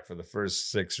into. But like for the first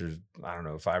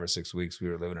 5 or 6 weeks, we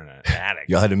were living in an attic.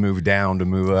 Y'all had to move down to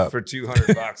move up. For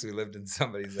 $200, we lived in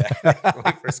somebody's attic when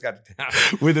we first got to town.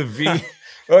 With a V.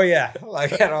 Oh, yeah.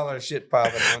 Like had all our shit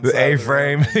popping on the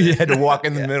A-frame. You had to walk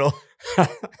in the middle.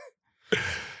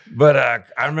 But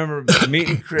I remember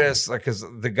meeting Chris, like, because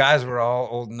the guys were all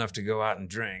old enough to go out and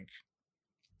drink,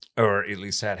 or at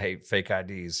least had fake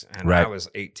IDs. And I was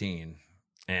 18,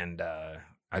 and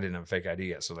I didn't have a fake ID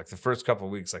yet. So like the first couple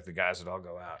of weeks, like the guys would all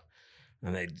go out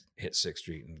and they'd hit 6th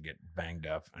Street and get banged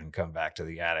up and come back to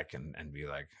the attic and be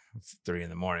like 3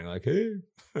 a.m, like, hey.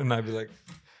 And I'd be like,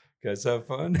 guys have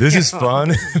fun. This is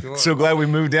fun. Cool. So glad we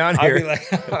moved down here. I'd be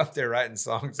like up there writing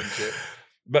songs and shit.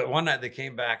 But one night they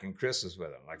came back and Chris was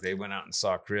with them. Like they went out and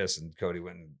saw Chris, and Cody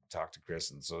went and talked to Chris.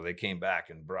 And so they came back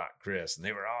and brought Chris, and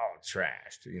they were all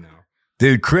trashed,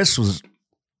 Dude, Chris was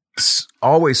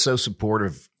always so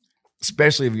supportive,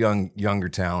 especially of younger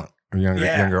talent or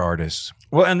younger artists.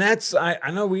 Well, and that's, I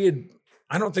know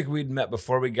I don't think we'd met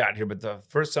before we got here, but the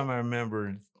first time I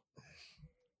remember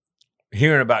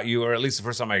hearing about you, or at least the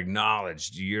first time I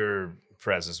acknowledged your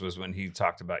presence, was when he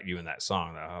talked about you in that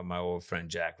song, my old friend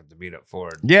Jack with the beat up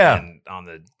Ford. Yeah. And on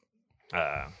the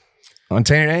on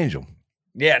Tainted Angel.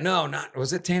 Yeah, no,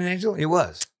 was it Tainted Angel? It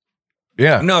was.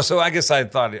 Yeah. No, so I guess I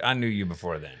thought I knew you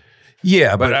before then.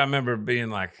 Yeah, but I remember being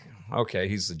like, okay,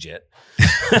 he's legit.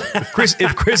 if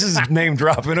Chris is name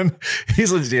dropping him,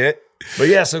 he's legit. But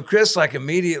yeah, so Chris, like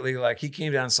immediately, like he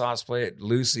came down and saw us play at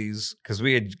Lucy's, because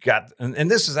we had got,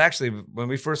 and this is actually when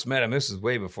we first met him. This is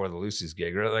way before the Lucy's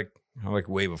gig, or like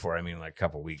way before. I mean, like a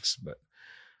couple weeks. But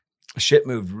shit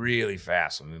moved really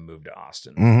fast when we moved to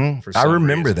Austin. Mm-hmm. I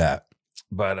remember reason. That.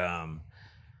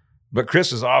 But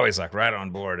Chris was always like right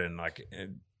on board, and like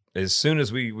as soon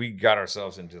as we got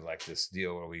ourselves into like this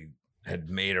deal where we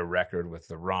had made a record with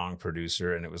the wrong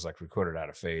producer, and it was like recorded out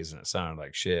of phase and it sounded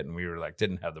like shit, and we were like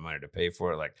didn't have the money to pay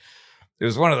for it. Like it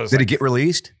was one of those. Did it get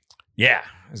released? Yeah,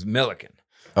 it was Milliken.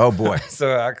 Oh boy. So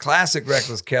our classic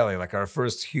Reckless Kelly, like our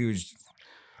first huge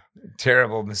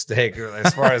terrible mistake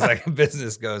as far as like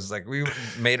business goes. Like we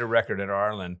made a record at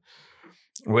Arlen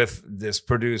with this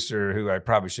producer who I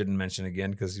probably shouldn't mention again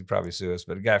because he'd probably sue us,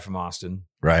 but a guy from Austin.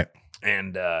 Right.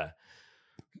 And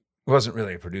wasn't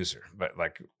really a producer, but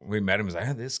like we met him, was like,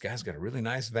 hey, this guy's got a really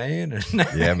nice van, and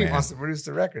he wants to produce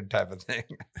the record type of thing.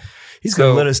 He's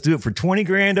gonna let us do it for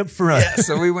 $20,000 up front. Yeah,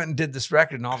 so we went and did this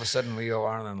record, and all of a sudden we owe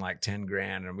Arlen like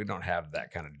 $10,000, and we don't have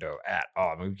that kind of dough at all.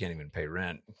 I mean, we can't even pay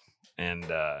rent. And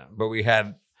but we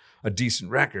had a decent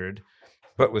record,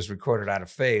 but was recorded out of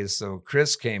phase. So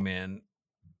Chris came in,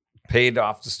 paid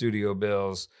off the studio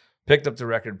bills, picked up the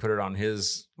record, put it on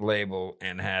his label,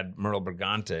 and had Merle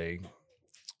Brigante,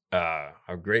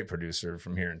 a great producer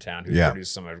from here in town who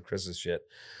produced some of Chris's shit.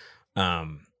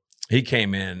 He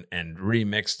came in and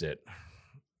remixed it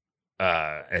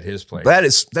at his place.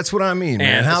 That's what I mean,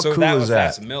 man. How cool is that?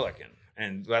 That's Milliken.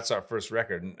 and that's our first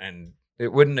record, and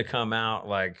it wouldn't have come out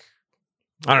like,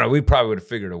 I don't know. We probably would have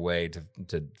figured a way to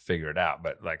figure it out,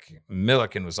 but like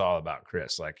Milliken was all about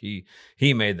Chris. Like he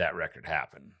made that record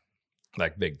happen,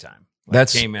 like big time.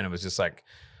 Like came in and was just like,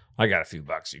 I got a few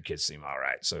bucks. You kids seem all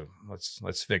right, so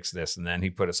let's fix this. And then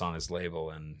he put us on his label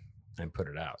and put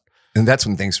it out. And that's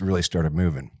when things really started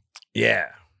moving. Yeah,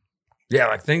 yeah.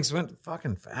 Like things went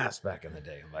fucking fast back in the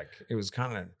day. Like it was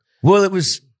kind of. Well, it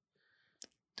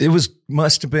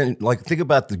must have been like, think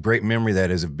about the great memory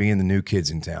that is of being the new kids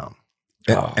in town.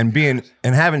 And being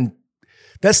and having,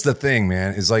 that's the thing,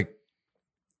 man, is like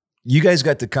you guys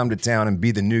got to come to town and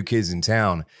be the new kids in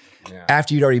town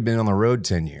after you'd already been on the road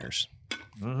 10 years.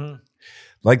 Mm-hmm.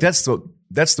 Like that's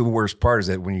the worst part, is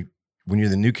that when you're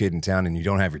the new kid in town and you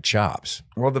don't have your chops.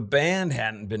 Well, the band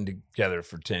hadn't been together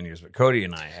for 10 years, but Cody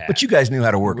and I had. But you guys knew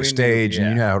how to work a stage and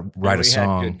you knew how to write a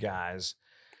song. We had good guys.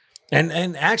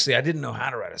 And actually, I didn't know how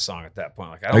to write a song at that point.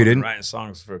 Like I was writing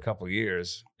songs for a couple of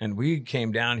years, and we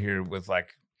came down here with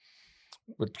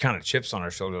kind of chips on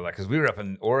our shoulder, like because we were up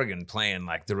in Oregon playing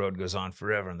like "The Road Goes On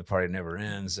Forever" and "The Party Never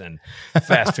Ends" and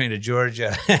 "Fast Train to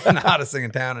Georgia" and "The Hottest Thing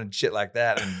in Town" and shit like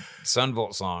that, and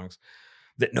Sunvolt songs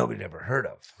that nobody'd ever heard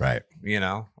of. Right. You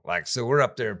know, like, so we're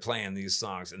up there playing these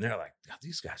songs and they're like, God,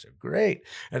 these guys are great.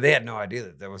 And they had no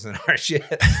idea that wasn't our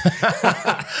shit.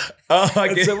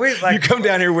 So you come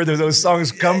down here where those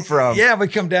songs come from. Yeah. We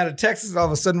come down to Texas and all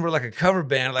of a sudden we're like a cover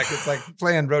band. Like it's like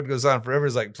playing Road Goes On Forever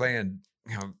is like playing,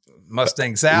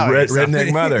 Mustang Sally.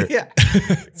 Redneck Mother. Yeah.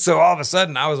 So all of a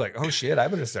sudden I was like, oh shit, I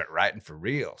better start writing for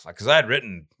real. Like, cause I had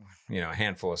written, a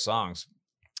handful of songs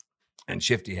and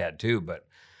Shifty had too, but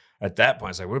at that point,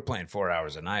 it's like, we're playing 4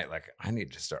 hours a night. Like, I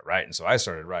need to start writing. So I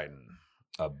started writing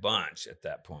a bunch at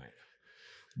that point.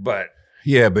 But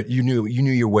yeah, but you knew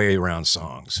your way around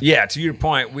songs. Yeah, to your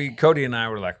point, Cody and I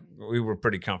were like, we were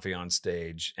pretty comfy on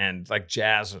stage, and like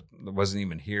Jazz wasn't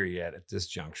even here yet at this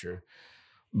juncture.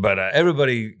 But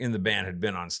everybody in the band had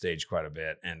been on stage quite a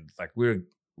bit, and like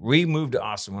we moved to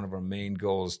Austin. One of our main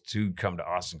goals to come to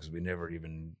Austin because we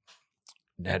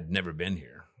had never been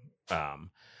here.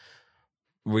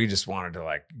 We just wanted to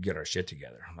like get our shit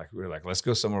together. Like we were like, let's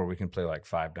go somewhere where we can play like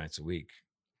 5 nights a week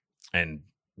and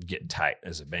get tight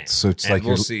as a band. So it's and like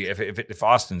we'll see if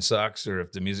Austin sucks or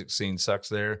if the music scene sucks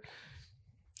there,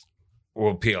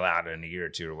 we'll peel out in a year or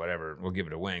two or whatever. We'll give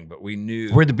it a wing. But we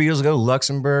knew where'd the Beatles go?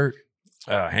 Luxembourg,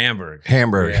 Hamburg.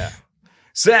 Yeah.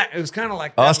 So it was kind of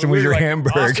like that. Austin was your like,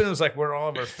 Hamburg. Austin was like where all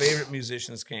of our favorite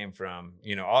musicians came from.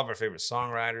 All of our favorite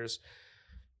songwriters.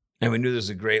 And we knew there was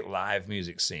a great live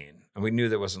music scene. And we knew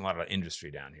there wasn't a lot of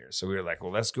industry down here. So we were like,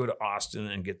 well, let's go to Austin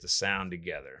and get the sound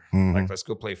together. Mm-hmm. Like, let's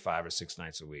go play 5 or 6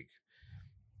 nights a week.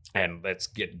 And let's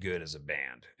get good as a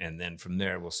band. And then from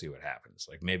there, we'll see what happens.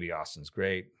 Like, maybe Austin's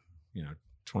great.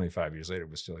 25 years later,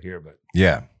 we're still here. But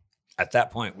yeah, at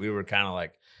that point, we were kind of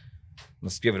like,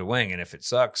 let's give it a wing. And if it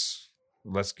sucks,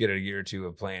 let's get a year or two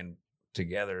of playing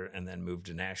together and then move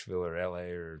to Nashville or LA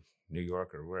or New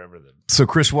York or wherever. So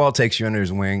Chris Wall takes you under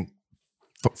his wing,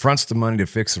 fronts the money to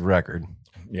fix the record.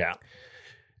 Yeah.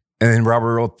 And then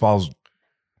Robert Earl falls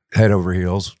head over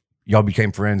heels. Y'all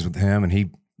became friends with him,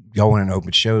 and y'all went and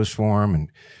opened shows for him. And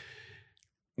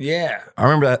yeah, I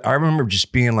remember that. I remember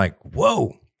just being like,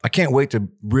 whoa, I can't wait to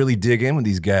really dig in with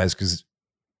these guys because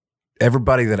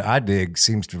everybody that I dig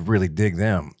seems to really dig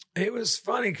them. It was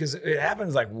funny because it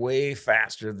happens like way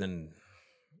faster than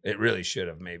it really should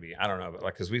have, maybe. I don't know. But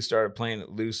like, because we started playing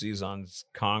at Lucy's on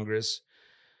Congress.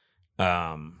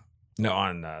 On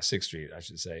 6th Street, I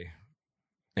should say.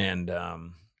 And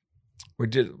we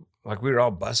did, like, we were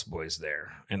all busboys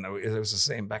there. And it was the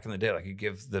same back in the day. Like, you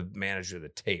give the manager the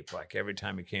tape, like, every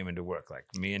time he came into work. Like,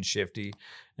 me and Shifty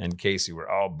and Casey were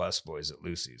all busboys at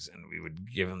Lucy's. And we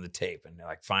would give him the tape. And,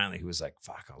 like, finally he was like,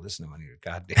 fuck, I'll listen to one of your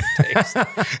goddamn tapes.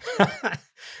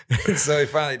 And so he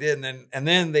finally did. And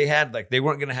then they had, like, they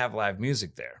weren't going to have live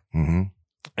music there. Mm-hmm.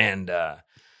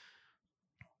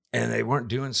 And they weren't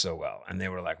doing so well. And they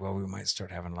were like, well, we might start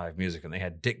having live music. And they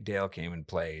had Dick Dale came and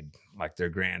played like their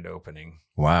grand opening.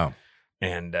 Wow.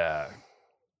 And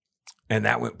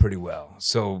that went pretty well.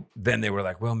 So then they were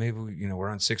like, well, maybe we're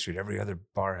on 6th Street. Every other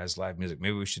bar has live music.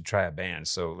 Maybe we should try a band.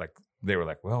 So like, they were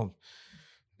like, well,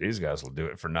 these guys will do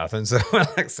it for nothing. So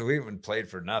we even played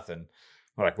for nothing.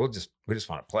 We're like, we just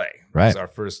want to play. Right. It was our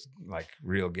first like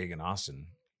real gig in Austin.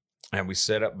 And we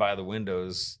set up by the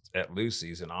windows at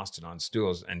Lucy's in Austin on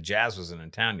stools. And Jazz wasn't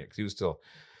in town yet because he was still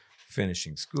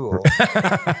finishing school.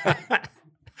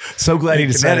 So glad he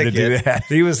decided to do that.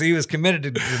 He was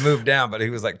committed to move down, but he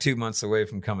was like 2 months away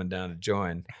from coming down to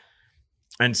join.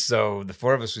 And so the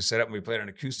 4 of us, we set up and we played an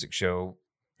acoustic show.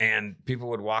 And people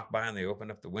would walk by and they opened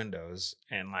up the windows,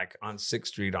 and like on 6th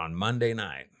Street on Monday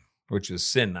night, which was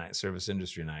SIN night, service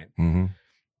industry night. Mm-hmm.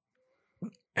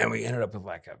 And we ended up with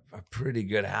like a pretty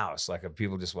good house, like of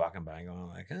people just walking by and going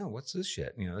like, oh, what's this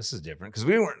shit? You know, this is different. Cause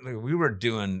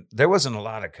there wasn't a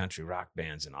lot of country rock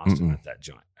bands in Austin at that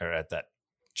joint or at that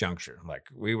juncture. Like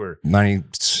we were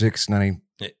 96, 90.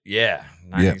 Yeah.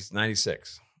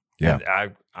 96. Yeah.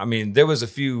 And I mean, there was a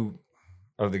few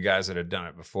of the guys that had done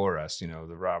it before us, you know,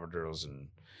 the Robert Earls and,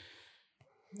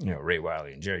 you know, Ray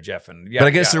Wiley and Jerry Jeff. And but I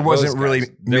guess there wasn't really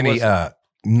many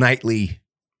nightly.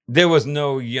 There was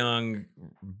no young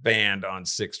band on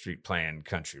 6th Street playing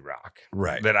country rock.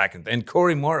 Right. That I can. And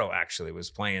Corey Morrow actually was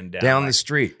playing down the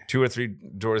street. 2 or 3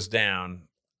 doors down.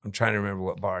 I'm trying to remember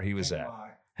what bar he was at.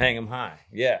 Hang 'em High.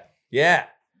 Yeah. Yeah.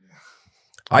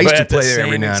 I used to play there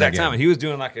every now and again. Time. He was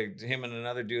doing like him and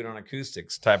another dude on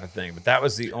acoustics type of thing. But that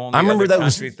was the only I remember that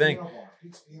country thing.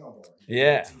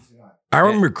 Yeah. I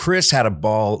remember Chris had a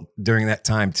ball during that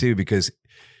time too, because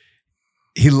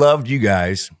he loved you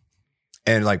guys.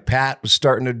 And like Pat was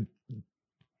starting to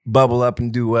bubble up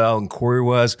and do well, and Corey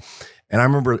was. And I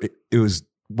remember it was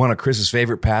one of Chris's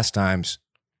favorite pastimes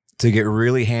to get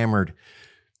really hammered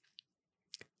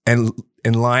and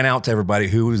line out to everybody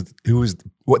who was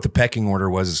what the pecking order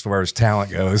was as far as talent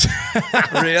goes.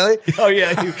 Really? Oh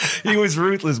yeah, he was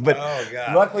ruthless. But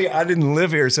luckily I didn't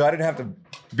live here, so I didn't have to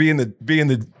be in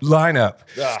the lineup.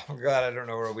 Oh God, I don't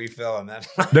know where we fell on that.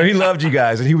 No, he loved you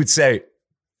guys, and he would say,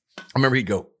 I remember he'd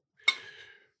go,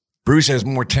 Bruce has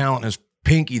more talent in his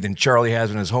pinky than Charlie has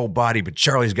in his whole body, but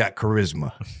Charlie's got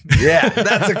charisma. Yeah,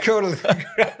 that's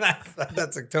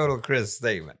a total Chris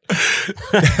statement.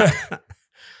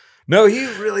 No, he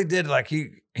really did. Like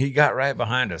he got right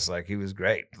behind us. Like he was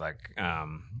great. Like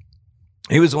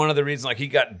he was one of the reasons. Like he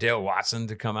got Dale Watson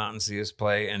to come out and see us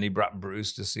play, and he brought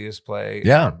Bruce to see us play.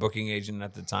 Yeah, our booking agent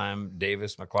at the time,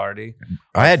 Davis McClarty.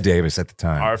 I had Davis at the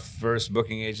time. Our first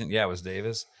booking agent, was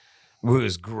Davis, who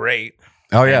was great.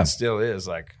 Oh yeah, and still is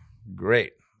like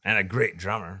great and a great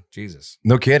drummer. Jesus,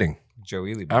 no kidding. Joe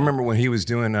Ely. I remember when he was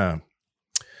doing.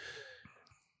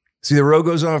 See, The Road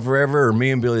Goes On Forever, or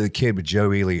Me and Billy the Kid with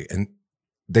Joe Ely, and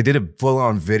they did a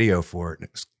full-on video for it. And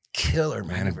it was killer,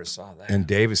 man. I never saw that. And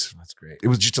Davis, that's great. It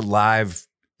was just a live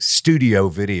studio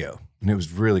video, and it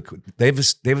was really cool.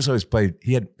 Davis always played.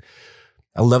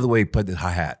 I love the way he played the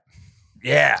hi-hat.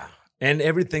 Yeah, and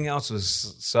everything else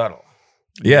was subtle.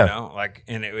 Yeah, you know? Like,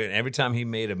 and every time he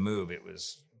made a move, it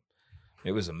was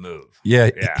a move. Yeah,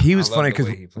 he was funny because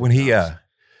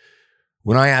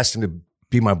when I asked him to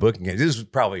be my booking agent, this was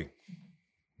probably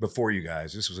before you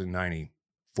guys. This was in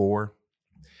 '94,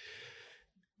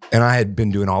 and I had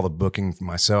been doing all the booking for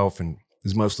myself, and it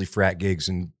was mostly frat gigs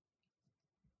and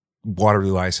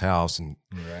Waterloo Ice House and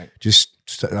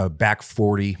just back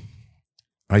 40.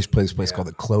 I used to play this place called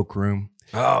the Cloak Room.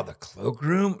 Oh, the Cloak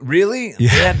Room? Really? Yeah. They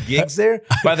had gigs there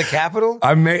by the Capitol?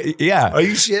 Are you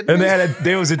shitting me? And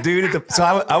there was a dude at the, so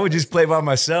I would just play by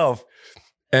myself.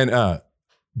 And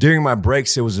during my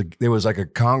breaks, there was like a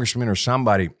congressman or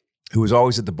somebody who was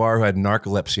always at the bar who had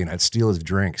narcolepsy, and I'd steal his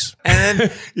drinks. And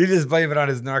then you just blame it on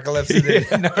his narcolepsy.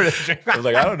 I was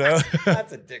like, I don't know.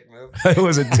 That's a dick move. It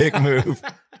was a dick move.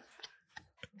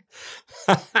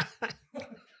 Oh,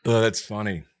 that's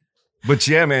funny. But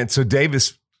yeah, man. So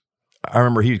Davis, I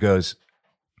remember he goes,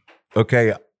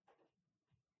 okay,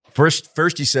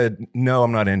 first he said, no,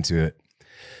 I'm not into it.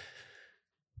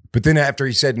 But then after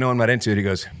he said, no, I'm not into it, he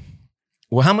goes,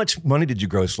 well, how much money did you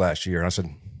gross last year? And I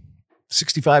said,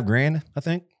 65 grand, I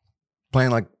think,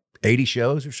 playing like 80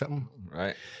 shows or something.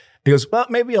 Right. He goes, well,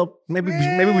 maybe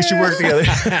we should work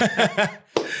together.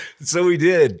 So we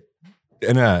did.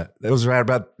 And that was right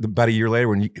about a year later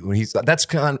when he's, that's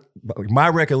kind of my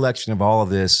recollection of all of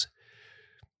this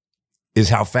is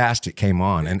how fast it came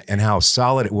on and how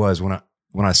solid it was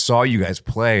when I saw you guys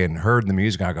play and heard the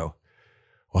music. I go,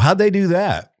 well, how'd they do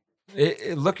that?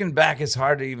 Looking back, it's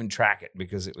hard to even track it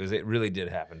because it really did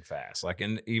happen fast. Like,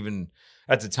 and even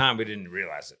at the time, we didn't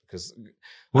realize it because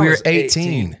we were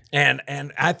 18. And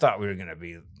I thought we were going to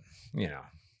be,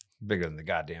 bigger than the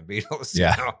goddamn Beatles.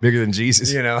 Yeah, bigger than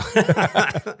Jesus.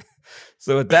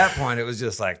 So at that point, it was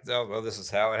just like, oh, well, this is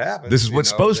how it happens. This is what's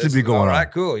supposed to be going on. All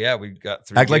right, cool. Yeah, we got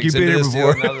 3 Act like you've been here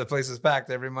before. Now the place is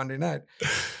packed every Monday night.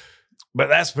 But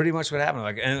that's pretty much what happened.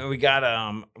 Like, and we got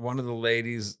one of the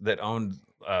ladies that owned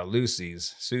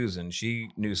Lucy's, Susan. She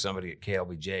knew somebody at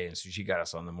KLBJ, and so she got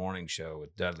us on the morning show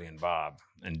with Dudley and Bob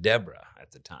and Deborah at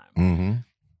the time. Mm-hmm.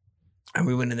 And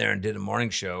we went in there and did a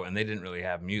morning show, and they didn't really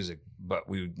have music, but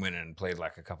we went in and played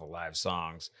like a couple live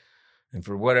songs. And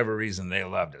for whatever reason, they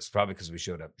loved us. Probably because we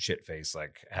showed up shit faced,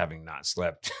 like having not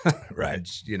slept. Right. And,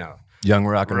 you know, Young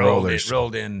rock and rollers.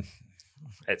 rolled in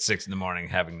at 6 a.m,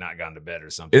 having not gone to bed or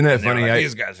something. Isn't that And they were funny? like,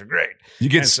 these guys are great. You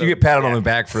get patted on the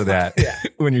back for that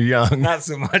when you're young. Not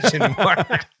so much anymore.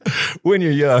 When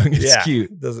you're young, it's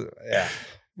cute.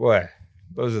 Boy,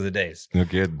 those are the days. No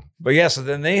kidding. But yeah, so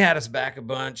then they had us back a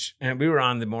bunch, and we were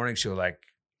on the morning show like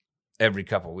every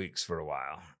couple weeks for a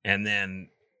while. And then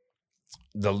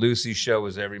the Lucy show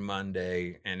was every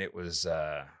Monday, and it was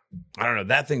I don't know,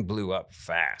 that thing blew up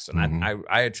fast. And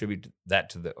I attribute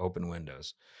that to the open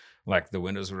windows. Like the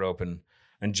windows were open,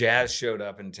 and Jazz showed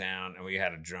up in town, and we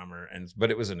had a drummer, but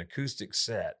it was an acoustic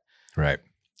set. Right.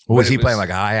 What was he playing,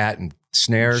 like a hi-hat and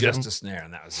snare? Just a snare,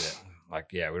 and that was it. Like,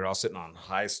 yeah, we were all sitting on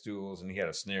high stools, and he had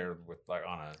a snare with like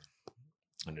on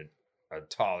a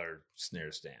taller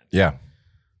snare stand. Yeah.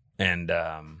 And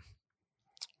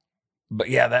but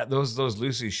yeah, those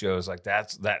Lucy shows, like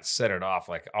that set it off.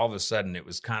 Like all of a sudden it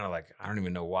was kind of like, I don't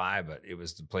even know why, but it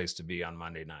was the place to be on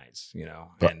Monday nights, you know.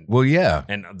 And well, yeah.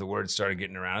 And the word started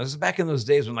getting around. It was back in those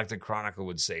days when like the Chronicle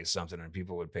would say something and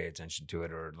people would pay attention to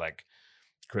it, or like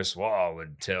Chris Wall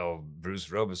would tell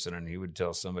Bruce Robeson and he would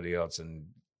tell somebody else, and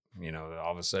you know,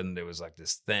 all of a sudden there was like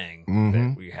this thing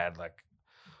that we had like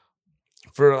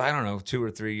for, I don't know, 2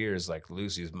 or 3 years, like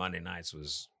Lucy's Monday nights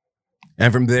was.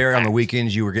 And from there on the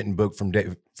weekends, you were getting booked from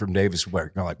Davis,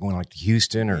 where like going like to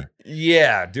Houston or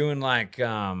doing like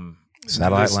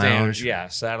Satellite Lounge. Yeah,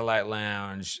 Satellite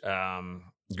Lounge.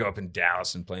 Go up in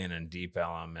Dallas and playing in Deep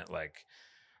Ellum at like,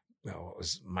 what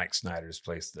was Mike Snyder's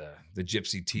place, the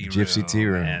Gypsy Tea Room. Gypsy Tea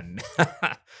Room. And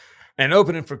and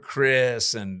opening for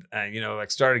Chris, and you know,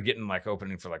 like started getting like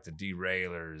opening for like the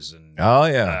Derailers, and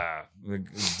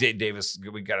Davis.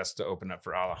 We got us to open up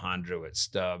for Alejandro at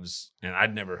Stubbs, and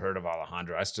I'd never heard of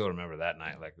Alejandro. I still remember that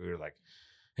night. Like we were like,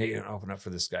 "Hey, you open up for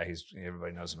this guy.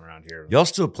 Everybody knows him around here." Y'all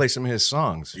still play some of his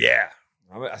songs. Yeah,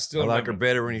 I still like her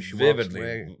better when she vividly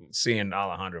walks away. Seeing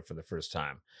Alejandro for the first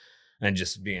time, and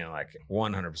just being like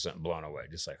 100% blown away.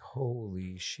 Just like,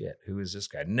 holy shit, who is this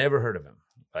guy? Never heard of him.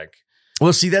 Like.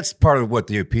 Well, see, that's part of what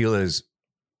the appeal is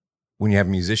when you have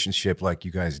musicianship like you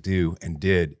guys do and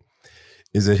did,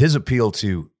 is that his appeal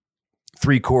to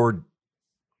 3-chord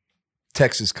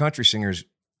Texas country singers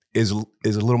is a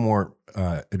little more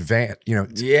advanced. You know,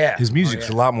 his music's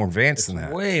a lot more advanced than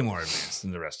that. Way more advanced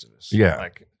than the rest of us. Yeah.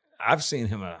 Like I've seen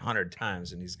him 100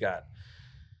 times, and he's got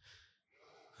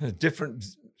a different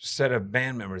set of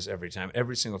band members every time.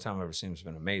 Every single time I've ever seen him has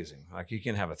been amazing. Like he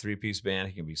can have a 3-piece band,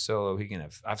 he can be solo, he can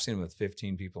have. I've seen him with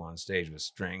 15 people on stage with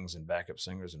strings and backup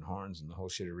singers and horns and the whole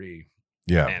shittery.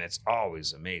 Yeah, and it's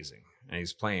always amazing. And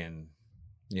he's playing,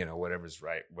 you know, whatever's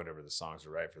right, whatever the songs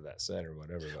are right for that set or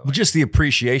whatever. But well, just the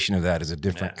appreciation of that is a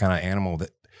different kind of animal that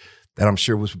I'm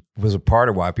sure was a part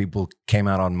of why people came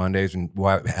out on Mondays and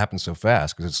why it happened so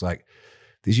fast, because it's like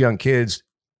these young kids.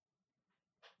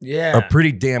 Are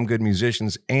pretty damn good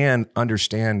musicians and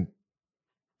understand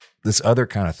this other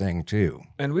kind of thing too.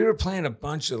 And we were playing a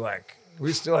bunch of like,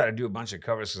 we still had to do a bunch of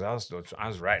covers because I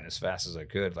was writing as fast as I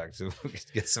could, like to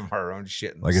get some of our own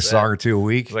shit. In like the a set. song or two a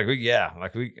week. Like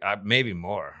maybe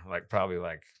more, like probably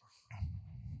like,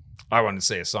 I wouldn't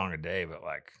say a song a day, but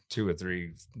like 2 or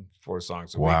 3, 4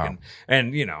 songs a week.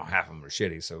 And you know, half of them were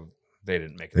shitty, so they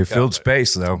didn't make it. They filled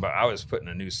space though. But I was putting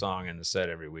a new song in the set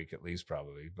every week at least,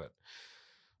 probably. But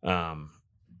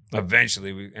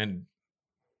eventually we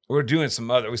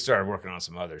started working on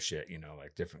some other shit, you know,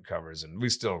 like different covers, and we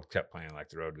still kept playing like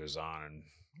The Road Goes On and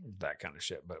that kind of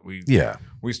shit. But we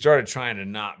started trying to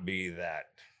not be that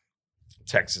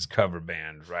Texas cover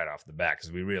band right off the bat,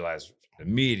 because we realized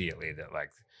immediately that like,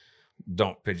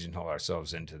 don't pigeonhole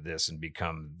ourselves into this and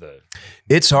become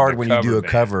it's hard when you do a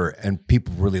cover and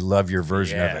people really love your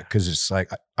version of it, because it's like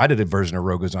I did a version of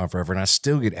Road Goes On Forever and I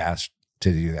still get asked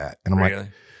to do that, and I'm like,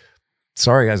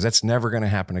 sorry guys, that's never going to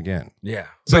happen again. Yeah.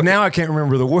 So now I can't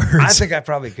remember the words. I think I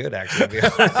probably could actually.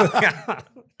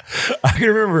 I can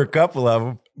remember a couple of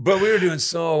them. But we were doing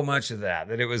so much of that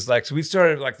it was like, so we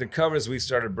started like the covers we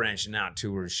started branching out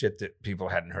to were shit that people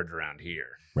hadn't heard around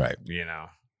here. Right. You know,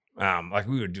 like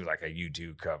we would do like a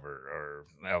U2 cover or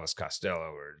Elvis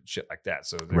Costello or shit like that.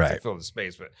 So to fill the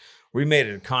space. But we made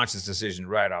a conscious decision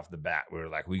right off the bat. We were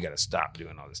like, we got to stop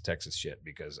doing all this Texas shit,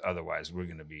 because otherwise we're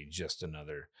going to be just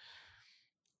another,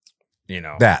 you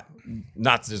know, that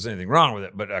not that there's anything wrong with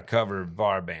it, but a cover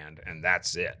bar band, and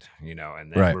that's it, you know,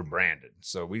 and then we're branded.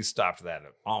 So we stopped that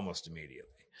almost immediately.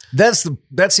 That's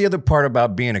the other part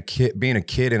about being a kid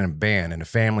in a band, in a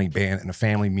family band, and a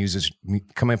family music,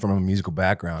 coming from a musical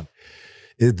background,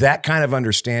 is that kind of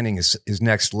understanding is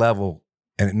next level.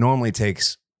 And it normally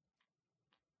takes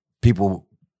people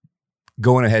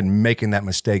going ahead and making that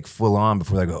mistake full on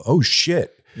before they go, oh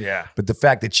shit. Yeah. But the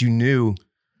fact that you knew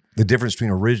the difference between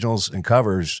originals and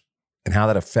covers and how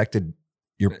that affected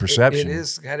your perception.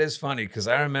 That is funny because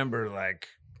I remember like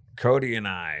Cody and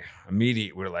I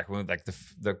were like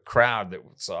the crowd that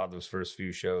saw those first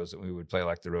few shows that we would play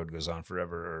like The Road Goes On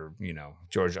Forever or, you know,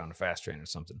 Georgia on the Fast Train or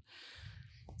something.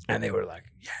 And they were like,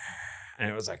 yeah. And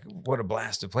it was like, what a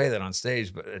blast to play that on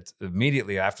stage. But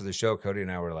immediately after the show, Cody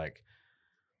and I were like,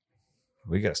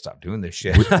 we got to stop doing this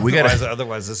shit. We got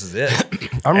otherwise this is it.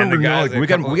 I remember guys, we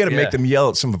got to make them yell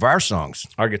at some of our songs.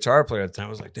 Our guitar player at the time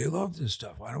was like, they love this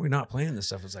stuff. Why are we not playing this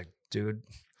stuff? It's like, dude,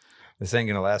 this ain't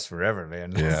gonna last forever,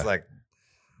 man. Yeah. It's like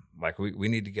we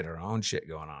need to get our own shit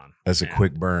going on. That's a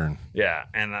quick burn. Yeah,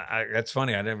 and that's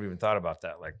funny. I never even thought about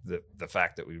that. Like the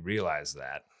fact that we realized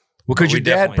that. Well, because your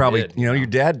dad probably, did, your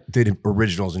dad did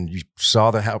originals, and you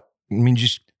saw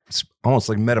it's almost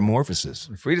like metamorphosis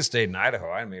If we'd have stayed in Idaho,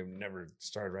 I may have never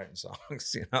started writing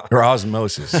songs. You know, or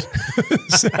osmosis.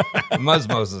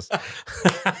 Musmosis.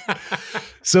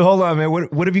 So hold on, man.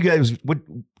 What have you guys? What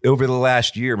over the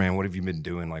last year, man? What have you been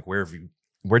doing? Like,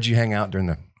 where'd you hang out during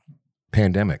the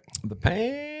pandemic? The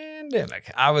pandemic.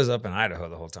 I was up in Idaho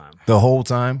the whole time. The whole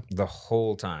time. The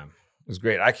whole time. It was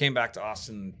great. I came back to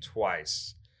Austin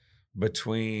twice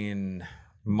between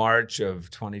March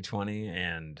of 2020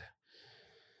 and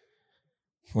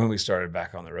when we started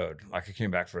back on the road. Like I came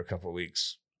back for a couple of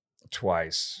weeks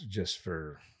twice just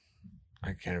for,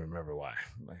 I can't even remember why.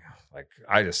 Like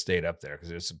I just stayed up there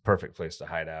because it's a perfect place to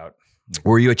hide out.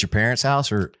 Were you at your parents' house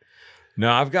or?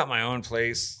 No, I've got my own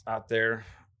place out there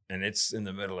and it's in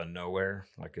the middle of nowhere.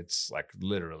 Like it's like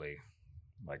literally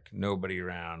like nobody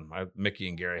around. Mickey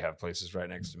and Gary have places right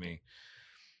next to me.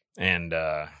 And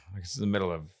it's in the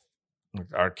middle of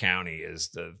our county is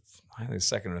I think the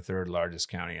second or third largest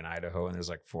county in Idaho, and there's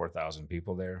like 4,000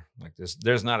 people there. Like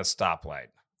there's not a stoplight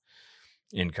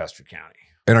in Custer County.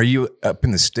 And are you up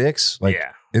in the sticks? Like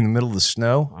yeah, in the middle of the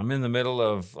snow? I'm in the middle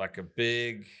of like a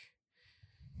big,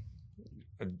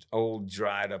 old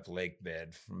dried up lake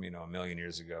bed from a million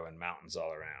years ago, and mountains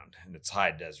all around, and it's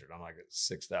high desert. I'm like at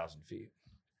 6,000 feet,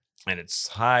 and it's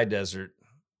high desert.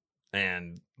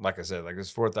 And like I said, like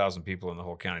there's 4,000 people in the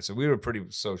whole county. So we were pretty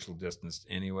social distanced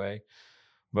anyway,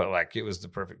 but like it was the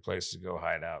perfect place to go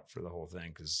hide out for the whole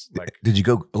thing. Cause like, did you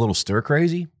go a little stir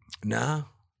crazy? No,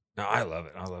 I love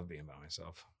it. I love being by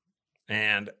myself.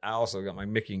 And I also got my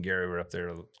Mickey and Gary were up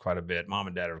there quite a bit. Mom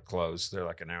and dad are close. They're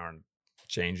like an hour and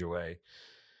change away.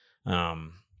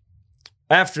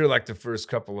 After like the first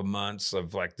couple of months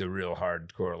of like the real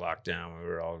hardcore lockdown, we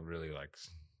were all really like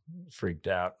freaked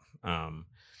out.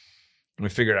 We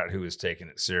figured out who was taking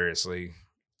it seriously,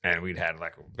 and we'd had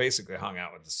like basically hung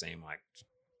out with the same like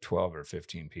 12 or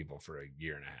 15 people for a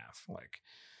year and a half. Like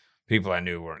people I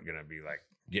knew weren't going to be like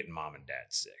getting mom and dad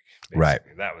sick. Basically. Right.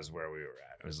 That was where we were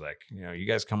at. It was like, you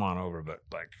guys come on over, but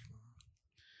like,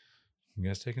 you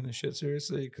guys taking this shit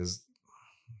seriously? Because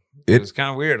it was kind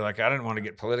of weird. Like I didn't want to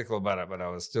get political about it, but I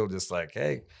was still just like,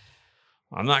 hey,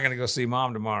 I'm not going to go see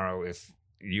mom tomorrow if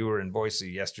you were in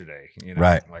Boise yesterday,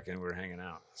 right? Like, and we were hanging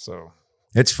out. So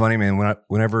it's funny, man.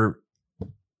 Whenever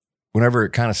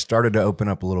it kind of started to open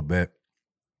up a little bit,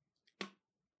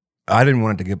 I didn't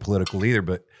want it to get political either,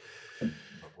 but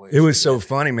it was so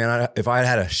funny, man. If I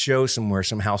had a show somewhere,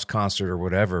 some house concert or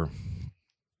whatever,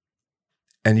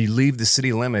 and you leave the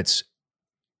city limits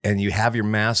and you have your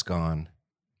mask on,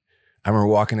 I remember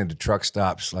walking into truck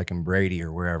stops like in Brady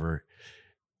or wherever,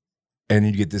 and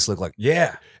you get this look like,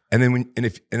 yeah. And then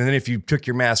if you took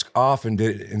your mask off and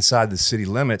did it inside the city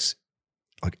limits,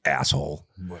 like asshole.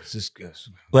 What's this?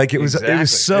 Like it was so.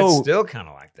 It's still kind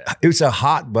of like that. It was a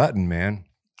hot button, man.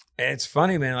 And it's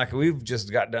funny, man. Like we've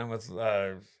just got done with,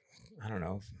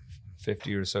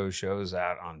 50 or so shows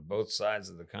out on both sides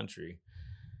of the country,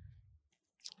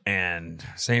 and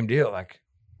same deal. Like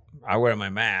I wear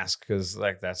my mask because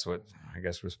like that's what I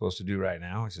guess we're supposed to do right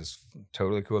now. It's just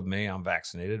totally cool with me. I'm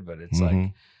vaccinated, but it's like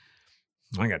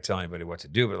I ain't got to tell anybody what to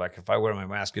do. But like if I wear my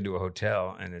mask into a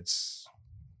hotel and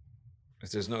if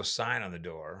there's no sign on the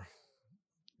door,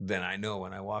 then I know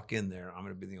when I walk in there, I'm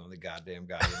going to be the only goddamn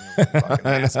guy with a fucking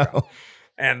mask on.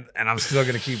 And I'm still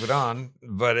going to keep it on.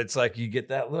 But it's like you get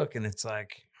that look and it's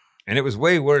like, and it was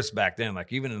way worse back then.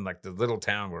 Like even in like the little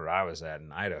town where I was at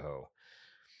in Idaho,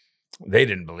 they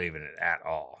didn't believe in it at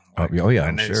all. Like, oh yeah,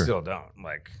 and they sure. still don't.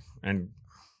 Like, and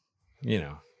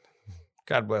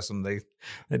God bless them. They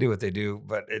do what they do.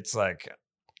 But it's like,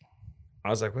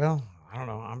 I was like, well, I don't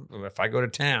know. If I go to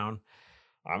town,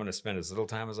 I'm going to spend as little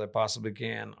time as I possibly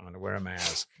can. I'm going to wear a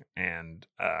mask and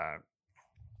I'm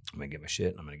going to give a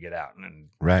shit and I'm going to get out. And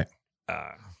right.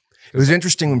 It was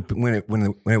interesting when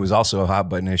it was also a hot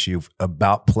button issue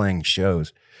about playing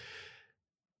shows.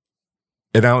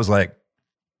 And I was like,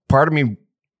 part of me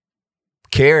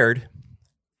cared.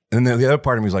 And then the other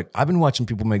part of me was like, I've been watching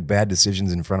people make bad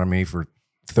decisions in front of me for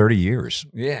 30 years.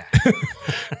 Yeah.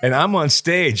 And I'm on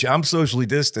stage. I'm socially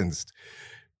distanced.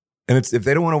 And if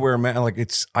they don't want to wear a mask,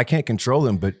 like I can't control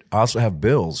them, but I also have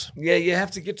bills. Yeah, you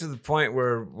have to get to the point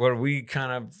where we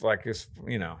kind of like this,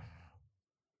 you know,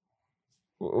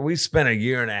 we spent a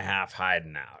year and a half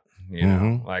hiding out, you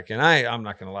know, like, and I'm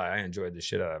not going to lie. I enjoyed the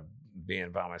shit out of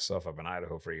being by myself up in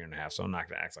Idaho for a year and a half. So I'm not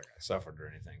going to act like I suffered or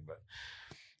anything, but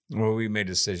when we made a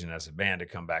decision as a band to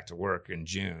come back to work in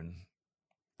June,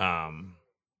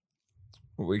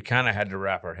 we kind of had to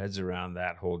wrap our heads around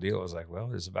that whole deal. It was like, well,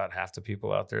 there's about half the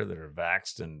people out there that are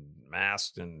vaxxed and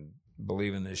masked and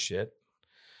believe in this shit.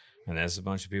 And there's a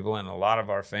bunch of people, and a lot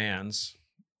of our fans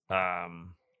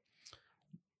don't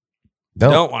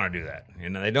want to do that. You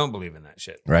know, they don't believe in that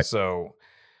shit. Right. So,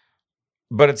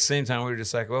 but at the same time, we were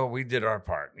just like, well, we did our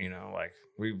part, you know, like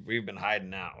we've been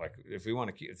hiding out. Like if we want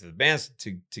to keep, if the band's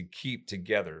to keep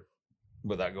together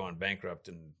without going bankrupt,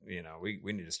 and, you know, we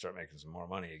need to start making some more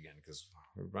money again, because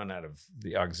we run out of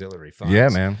the auxiliary funds. Yeah,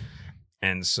 man.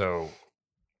 And so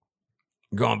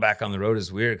going back on the road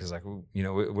is weird, because, like, you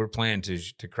know, we're playing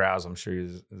to crowds. I'm sure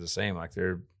you're the same. Like,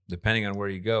 they're, depending on where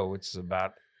you go, it's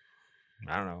about,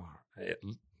 I don't know,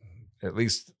 at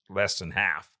least less than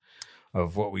half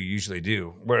of what we usually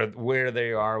do. Where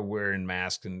they are wearing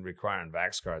masks and requiring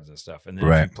vax cards and stuff. And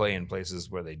then if you play in places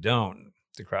where they don't,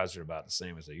 the crowds are about the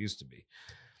same as they used to be.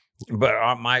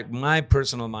 But my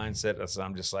personal mindset is,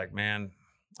 I'm just like, man,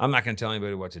 I'm not going to tell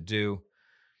anybody what to do.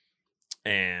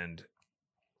 And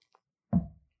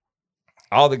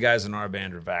all the guys in our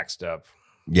band are vaxxed up.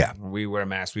 Yeah. We wear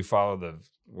masks. We follow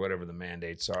whatever the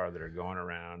mandates are that are going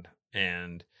around.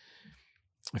 And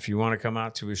if you want to come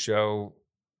out to a show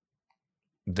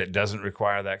that doesn't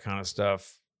require that kind of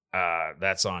stuff,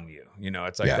 that's on you. You know,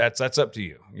 it's like, that's up to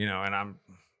you, you know, and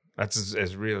that's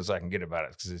as real as I can get about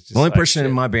it. Cause it's just the only like person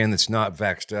in my band that's not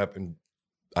vaxxed up and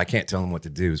I can't tell him what to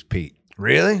do is Pete.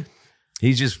 Really?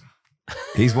 He's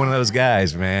one of those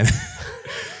guys, man.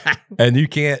 And you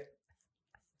can't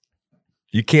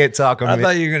talk him. I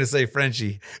thought you were going to say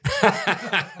Frenchie.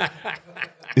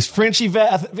 Is Frenchie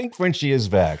vaxxed? I think Frenchie is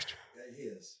vaxxed. Yeah, he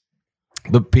is.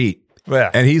 But Pete. Yeah.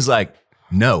 And he's like,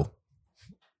 no,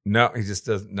 he just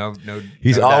doesn't. No.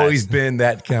 He's no always dice. been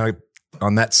that kind of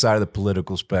on that side of the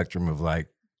political spectrum of like,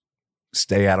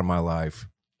 stay out of my life.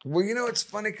 Well, you know, it's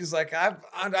funny because, like,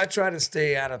 I try to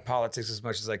stay out of politics as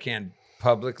much as I can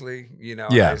publicly. You know,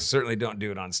 Yeah. I certainly don't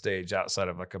do it on stage outside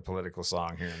of like a political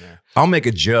song here and there. I'll make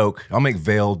a joke. I'll make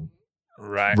veiled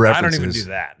Right. references. I don't even do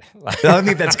that. I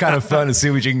think that's kind of fun to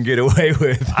see what you can get away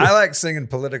with. I like singing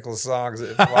political songs.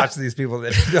 Watch these people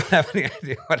that don't have any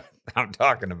idea what I'm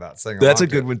talking about. Sing That's a along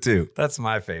to good it. one too. That's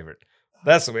my favorite.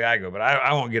 That's the way I go. But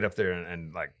I won't get up there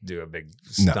and like do a big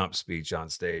stump speech on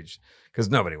stage,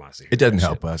 because nobody wants to hear It doesn't that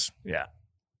help shit. us. Yeah.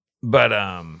 But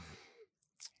I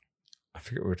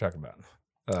forget what we were talking about.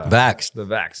 Vaxxed. The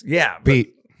vax. Yeah.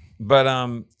 Pete. But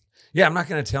yeah, I'm not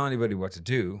going to tell anybody what to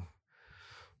do.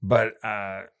 But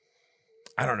I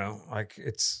don't know. Like,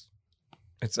 it's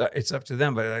up to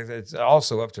them, but it's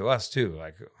also up to us too.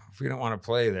 Like, if we don't want to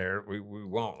play there, we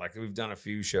won't. Like, we've done a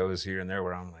few shows here and there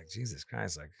where I'm like, Jesus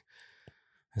Christ, like,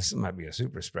 this might be a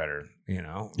super spreader, you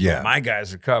know? Yeah. But my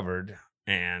guys are covered,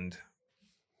 and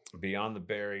beyond the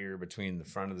barrier between the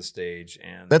front of the stage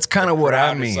and That's kind the of what I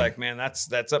crowd, mean. It's like, man,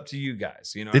 that's up to you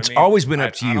guys. You know, It's what I mean? always been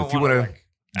up to I you. don't If you wanna, want to like,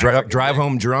 act like a drive dick.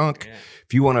 home drunk, Yeah.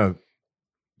 if you want to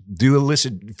do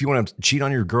illicit, if you want to cheat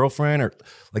on your girlfriend, or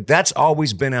like, that's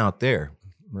always been out there.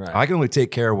 Right. I can only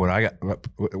take care of what I got,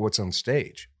 what's on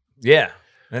stage. Yeah.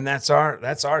 And that's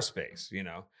our space, you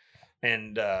know.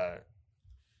 And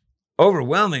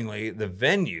overwhelmingly, the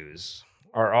venues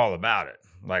are all about it.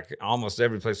 Like, almost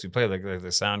every place we play, like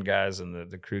the sound guys and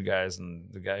the crew guys and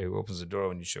the guy who opens the door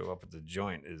when you show up at the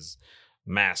joint is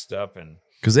masked up. And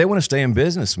Because they want to stay in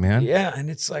business, man. yeah, and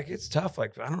it's like, it's tough.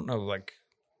 Like, I don't know, like,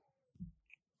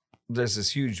 there's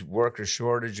this huge worker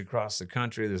shortage across the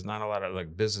country. There's not a lot of,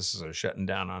 like, businesses are shutting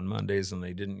down on Mondays when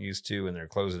they didn't used to, and they're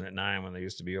closing at 9 when they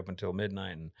used to be open till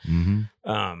midnight.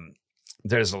 And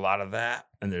there's a lot of that,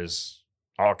 and there's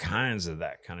all kinds of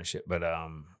that kind of shit. But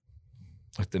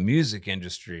like, the music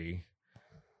industry,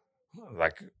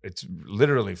 like, it's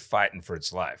literally fighting for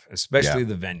its life, especially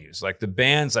the venues. Like, the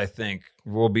bands, I think,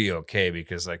 will be okay,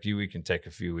 because, like, we can take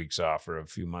a few weeks off or a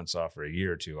few months off or a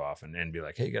year or two off and be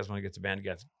like, hey, you guys want to get the band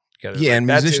together? Yeah, Like, and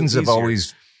that's musicians have easier.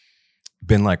 always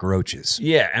been like roaches.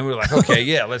 Yeah, and we were like, okay,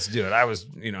 yeah, let's do it. I was,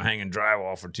 hanging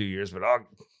drywall for 2 years, but I'll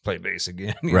play bass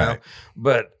again, you know?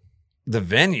 But the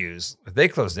venues, if they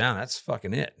close down, that's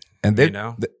fucking it. And they,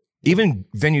 even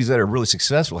venues that are really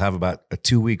successful have about a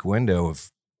 2-week window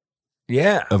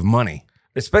of money.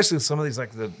 Especially some of these,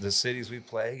 like the cities we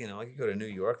play, like you go to New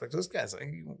York, like those guys,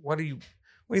 like, what do you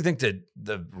think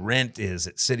the rent is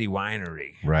at City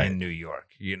Winery in New York,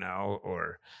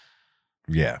 or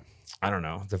I don't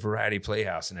know, the Variety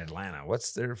Playhouse in Atlanta.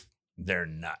 What's their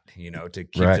nut, to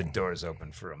keep the doors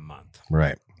open for a month.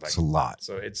 Right. Like, it's a lot.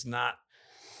 So it's not,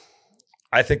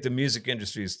 I think the music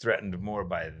industry is threatened more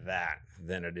by that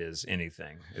than it is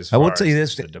anything. I will tell you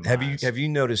this. Have you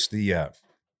noticed the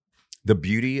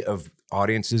beauty of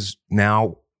audiences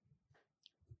now?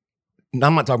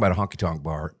 I'm not talking about a honky tonk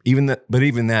bar, even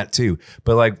that too.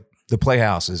 But like the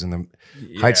Playhouses and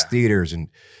the Heights Theaters, and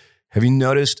have you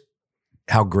noticed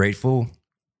how grateful?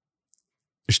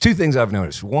 There's 2 things I've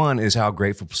noticed. One is how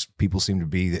grateful people seem to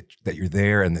be that you're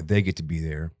there and that they get to be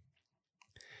there.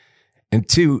 And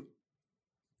 2,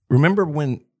 remember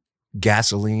when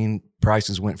gasoline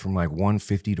prices went from like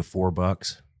 $1.50 to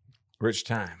 $4? Rich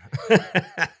time.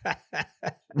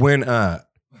 When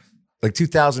like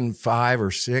 2005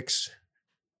 or 6.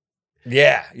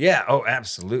 Yeah. Oh,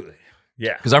 absolutely.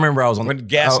 Yeah. Because I remember I was when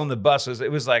gas on the bus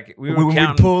was like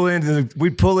we'd pull in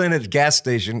at the gas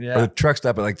station or the truck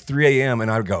stop at like 3 a.m.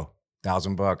 and I'd go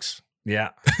 $1,000. Yeah.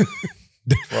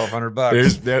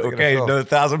 $1,200. Okay, another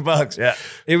 $1,000. Yeah.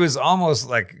 It was almost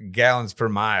like gallons per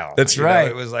mile. That's right.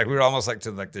 It was like we were almost like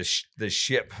to like the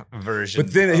ship version.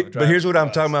 But here's what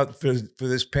I'm talking about for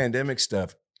this pandemic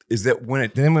stuff is that when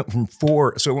it then went from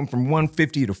 4, so it went from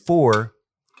 150 to 4.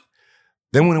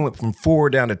 Then when it went from 4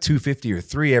 down to 250 or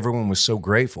 3, everyone was so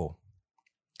grateful.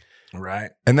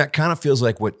 Right. And that kind of feels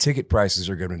like what ticket prices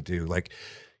are going to do. Like,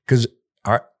 because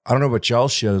I don't know about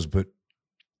y'all's shows, but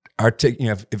our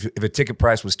if a ticket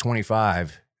price was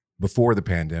 $25 before the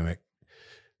pandemic,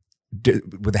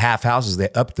 with the half houses, they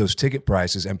upped those ticket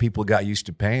prices and people got used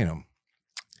to paying them.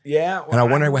 Yeah. Well, and I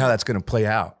wonder how that's going to play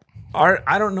out.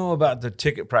 I don't know about the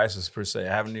ticket prices per se.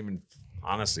 I haven't even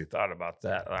honestly thought about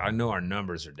that. I know our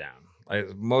numbers are down.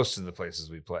 Like most of the places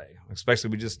we play,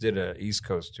 especially we just did a East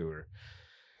Coast tour,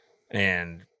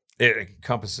 and it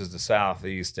encompasses the South, the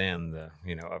East, and the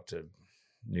up to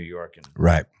New York and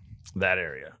that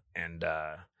area. And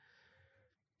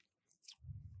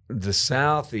the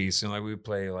Southeast, and like we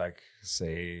play like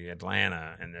say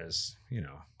Atlanta, and there's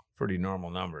pretty normal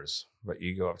numbers, but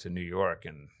you go up to New York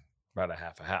and about a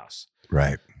half a house,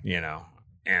 right?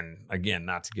 And again,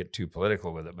 not to get too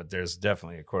political with it, but there's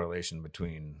definitely a correlation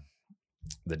between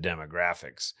the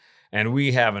demographics, and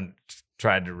we haven't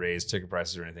tried to raise ticket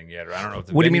prices or anything yet. Or I don't know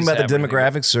if what do you mean by the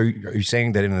demographics? Are you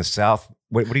saying that in the South?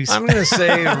 What do you say? I'm going to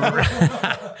say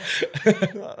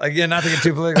again, not to get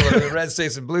too political, but the red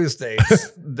states and blue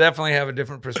states definitely have a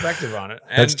different perspective on it.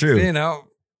 And, that's true.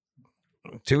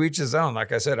 To each his own.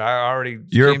 Like I said, I already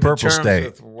you're came a purple to terms state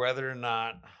with whether or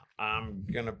not I'm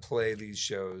going to play these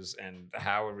shows, and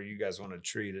however you guys want to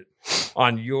treat it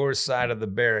on your side of the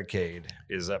barricade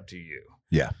is up to you.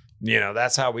 Yeah.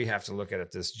 That's how we have to look at it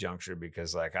at this juncture,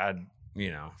 because like if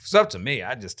it's up to me,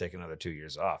 I'd just take another 2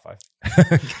 years off.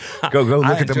 Go look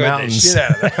at the mountains. The shit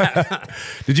out of that.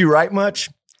 Did you write much?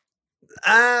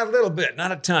 A little bit,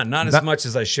 not a ton, not as much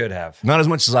as I should have. Not as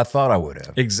much as I thought I would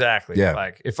have. Exactly. Yeah.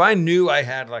 Like if I knew I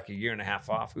had like a year and a half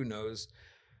off, who knows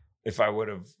if I would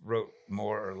have wrote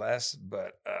more or less,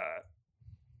 but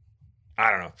I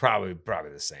don't know, probably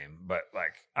the same. But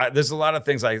like, there's a lot of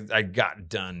things I got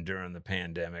done during the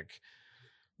pandemic,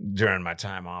 during my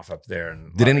time off up there.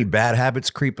 And did any bad habits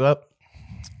creep up?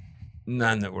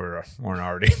 None that weren't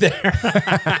already there.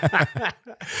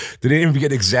 Did any of them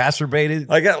get exacerbated?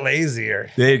 I got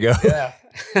lazier. There you go. Yeah.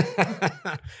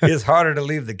 It's harder to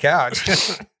leave the couch.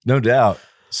 No doubt.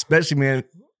 Especially, man,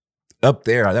 up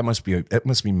there. That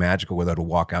must be magical without a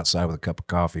walk outside with a cup of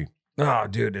coffee. Oh,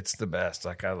 dude, it's the best.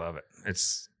 Like, I love it.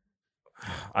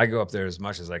 I go up there as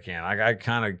much as I can. I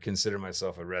kind of consider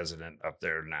myself a resident up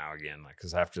there now again, like,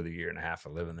 because after the year and a half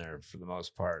of living there, for the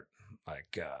most part,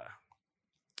 like,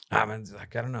 I mean,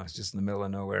 like, I don't know, it's just in the middle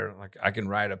of nowhere. Like, I can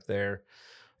ride up there,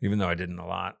 even though I didn't a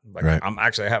lot. Like, right.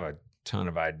 I have a ton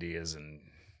of ideas, and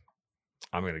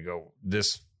I'm going to go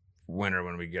this winter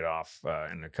when we get off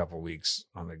in a couple of weeks.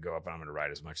 I'm going to go up and I'm going to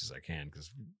ride as much as I can, because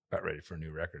we're about ready for a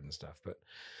new record and stuff. But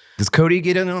does Cody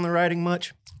get in on the riding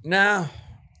much? No.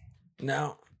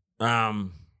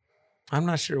 I'm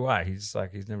not sure why. He's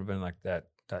never been like that.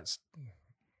 That's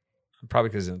probably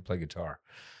because he doesn't play guitar.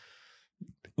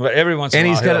 But every once in a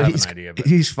while, he'll have an idea. But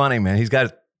he's funny, man.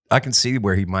 I can see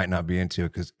where he might not be into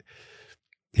it, because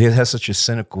he has such a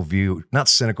cynical view, not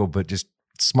cynical, but just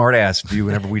smart ass view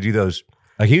whenever we do those.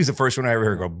 Like he's the first one I ever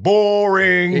heard go,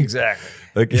 boring. Exactly.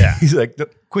 Like, Yeah. he's like,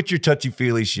 quit your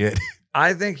touchy-feely shit.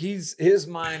 I think his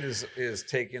mind is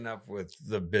taken up with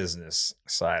the business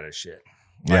side of shit.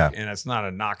 Like, and it's not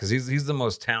a knock because he's the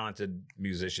most talented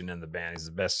musician in the band. He's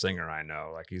the best singer I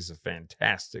know. Like he's a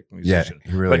fantastic musician.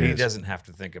 Yeah, he really but he is. doesn't have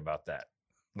to think about that.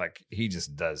 Like he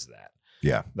just does that.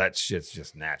 Yeah. That shit's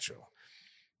just natural.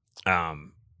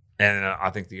 And I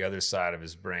think the other side of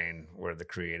his brain, where the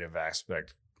creative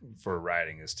aspect for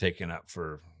writing is taken up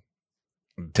for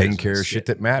Taking care of shit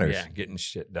that matters. Yeah, getting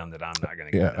shit done that I'm not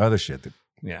going to Yeah, get done. other shit. That,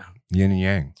 Yeah. yin and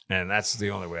yang. And that's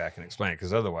the only way I can explain it,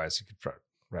 because otherwise he could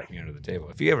write me under the table.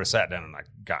 If he ever sat down and like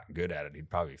got good at it, he'd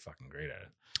probably be fucking great at it.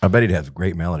 I bet he'd have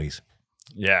great melodies.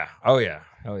 Yeah. Oh yeah.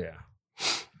 Hell yeah.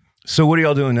 So what are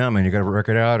y'all doing now, man? You got a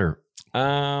record out or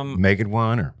making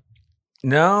one or?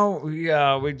 No,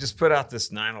 we just put out this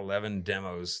 9/11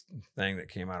 demos thing that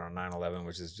came out on 9/11,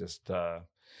 which is just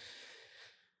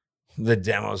the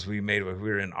demos we made. We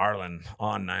were in Arlen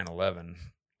on 9/11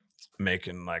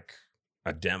 making like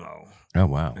a demo. Oh,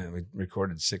 wow. And we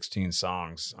recorded 16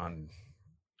 songs on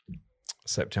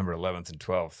September 11th and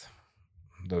 12th,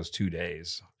 those 2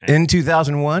 days. And, In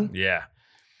 2001? yeah.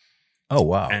 Oh,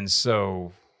 wow. And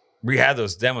so we had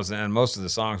those demos, and most of the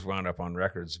songs wound up on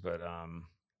records, but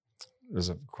there's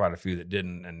quite a few that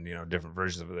didn't, and you know, different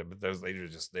versions of it. But those later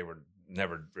they were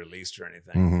never released or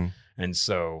anything. Mm-hmm. And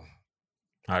so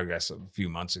I guess a few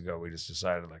months ago we just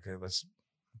decided like, hey, let's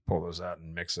pull those out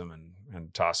and mix them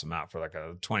and toss them out for like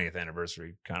a 20th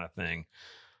anniversary kind of thing,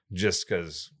 just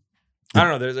because I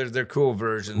don't know, they're cool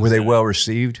versions. Were they well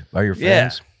received by your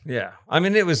fans? Yeah. I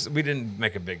mean, we didn't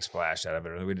make a big splash out of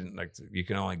it. We didn't you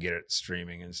can only get it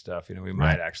streaming and stuff. You know, we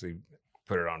might actually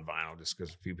put it on vinyl just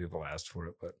because a few people asked for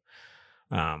it. But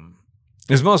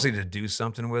it's mostly to do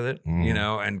something with it, you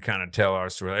know, and kind of tell our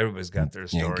story. Everybody's got their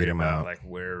story about like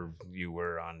where you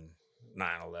were on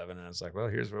 9/11. And it's like, well,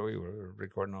 here's where we were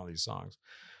recording all these songs.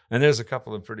 And there's a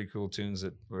couple of pretty cool tunes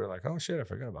that we were like, oh shit, I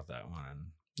forgot about that one. And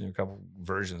you know, a couple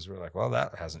versions were like, well,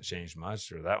 that hasn't changed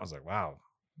much. Or that was like, wow,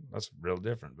 that's real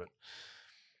different. But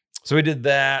so we did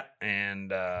that, and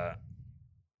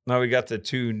now we got the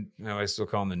two. I still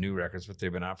call them the new records, but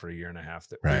they've been out for a year and a half.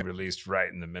 That we released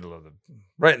right in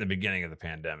the beginning of the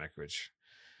pandemic. Which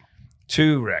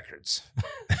 2 records,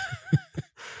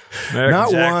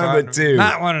 Not one, but 2.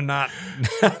 Not one, and not.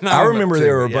 I remember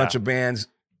there were a bunch of bands.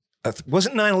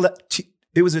 Wasn't 9/11?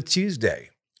 It was a Tuesday.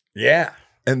 Yeah.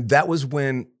 And that was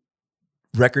when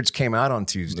records came out on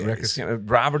Tuesdays. The records came,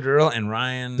 Robert Earl and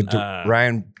Ryan.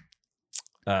 Ryan.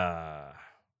 The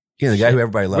guy who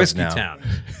everybody loves Whiskey now. Town.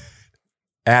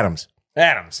 Adams.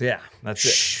 Yeah. That's it.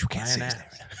 Shh, you can't say his name.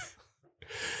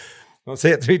 Don't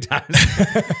say it 3 times.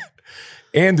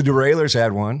 And the Derailers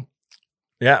had one.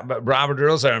 Yeah, but Robert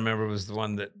Earl's, I remember, was the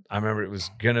one that I remember it was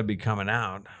going to be coming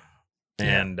out.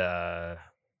 And I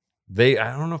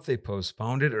don't know if they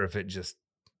postponed it or if it just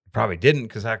probably didn't,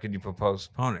 because how could you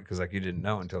postpone it? Because like you didn't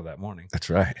know until that morning. That's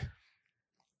right.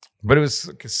 But it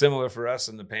was similar for us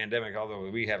in the pandemic, although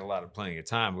we had plenty of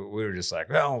time. We were just like,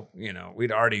 well, you know,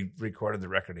 we'd already recorded the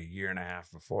record a year and a half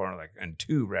before, and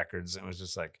 2 records. And it was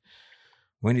just like,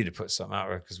 we need to put something out,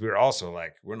 because we were also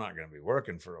like, we're not going to be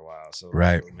working for a while. So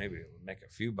maybe we'll make a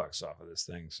few bucks off of this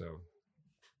thing. So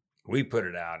we put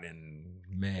it out in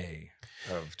May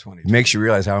of 2020. It makes you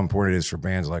realize how important it is for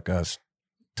bands like us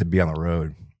to be on the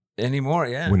road. Anymore,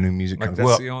 yeah. When new music comes. That's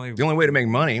well, the only way to make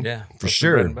money, for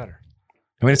sure. Bread and butter.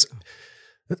 I mean,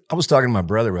 I was talking to my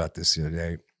brother about this the other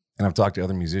day, and I've talked to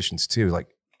other musicians too. Like,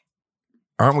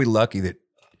 aren't we lucky that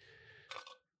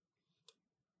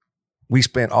we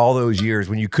spent all those years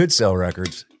when you could sell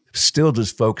records, still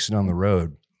just focusing on the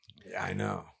road? Yeah, I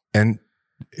know. And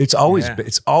it's always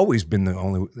been the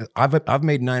only. I've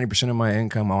made 90% of my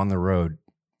income on the road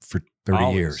for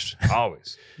 30 years.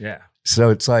 Always, yeah.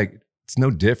 So it's like, it's no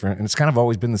different. And it's kind of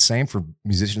always been the same for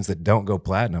musicians that don't go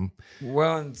platinum.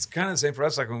 Well, and it's kind of the same for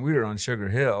us. Like when we were on Sugar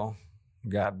Hill,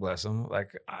 God bless them,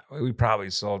 like we probably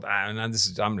sold, I'm going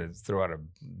to throw out a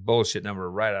bullshit number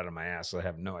right out of my ass. So I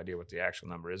have no idea what the actual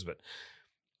number is. But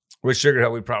with Sugar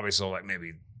Hill, we probably sold like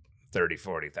maybe 30,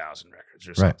 40,000 records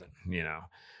or something, you know.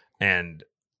 And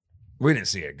we didn't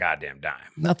see a goddamn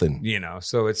dime. Nothing. You know,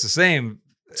 so it's the same.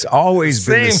 It's always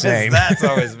been the same. That's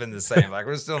always been the same. Like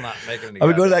we're still not making any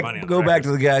money. Go back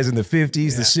to the guys in the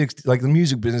 50s, the 60s. Like the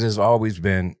music business has always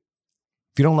been,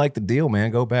 if you don't like the deal, man,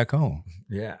 go back home.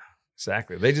 Yeah,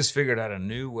 exactly. They just figured out a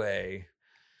new way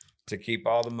to keep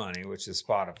all the money, which is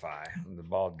Spotify. The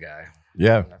bald guy.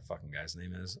 Yeah. That fucking guy's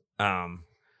name is.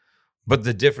 But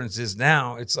the difference is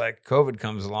now it's like COVID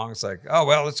comes along. It's like, oh,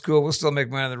 well, it's cool. We'll still make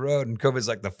money on the road. And COVID's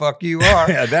like, the fuck you are.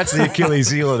 Yeah, that's the Achilles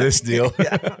heel of this deal.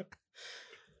 Yeah.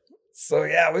 So,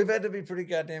 yeah, we've had to be pretty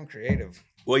goddamn creative.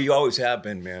 Well, you always have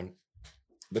been, man.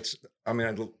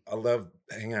 I love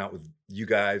hanging out with you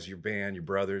guys, your band, your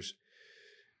brothers.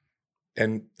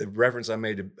 And the reference I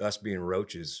made to us being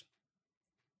roaches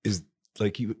is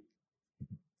like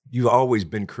you've always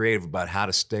been creative about how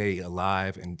to stay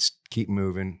alive and keep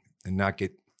moving and not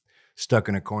get stuck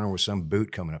in a corner with some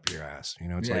boot coming up your ass. You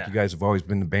know, it's like you guys have always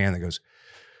been the band that goes,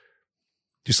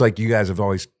 just like you guys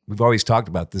we've always talked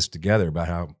about this together about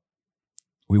how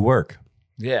we work.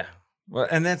 Yeah. Well,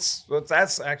 and that's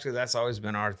always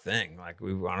been our thing. Like,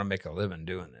 we want to make a living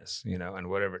doing this, you know, and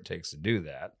whatever it takes to do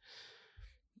that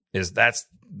that's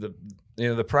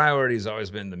the priority has always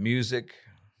been the music,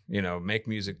 you know, make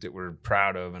music that we're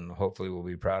proud of and hopefully we'll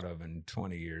be proud of in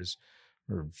 20 years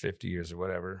or 50 years or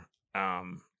whatever.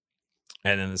 And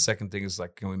then the second thing is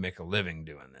like, can we make a living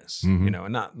doing this? Mm-hmm. You know,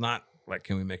 and not like,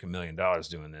 can we make $1 million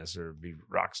doing this or be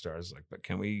rock stars? Like, but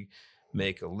can we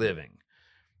make a living?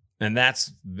 And that's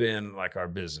been like our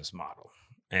business model.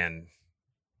 And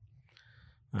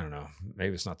I don't know,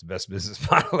 maybe it's not the best business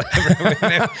model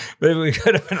ever. Maybe we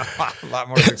could have been a lot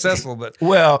more successful, but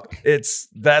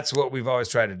that's what we've always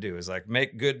tried to do is like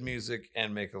make good music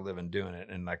and make a living doing it.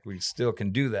 And like, we still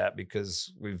can do that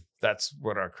because that's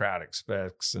what our crowd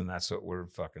expects. And that's what we're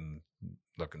fucking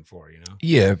looking for, you know?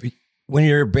 Yeah. When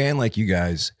you're a band like you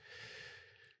guys,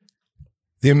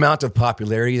 the amount of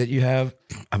popularity that you have,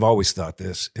 I've always thought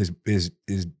this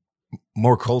is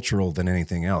more cultural than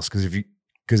anything else.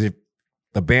 Because if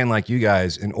a band like you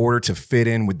guys, in order to fit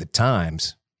in with the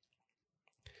times,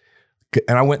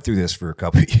 and I went through this for a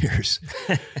couple of years,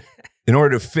 in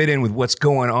order to fit in with what's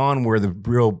going on where the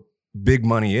real big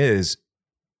money is,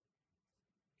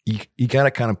 you got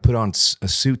to kind of put on a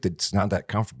suit that's not that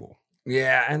comfortable.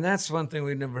 Yeah, and that's one thing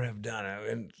we never have done.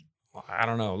 And I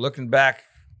don't know, looking back,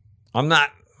 I'm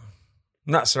not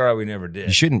sorry we never did.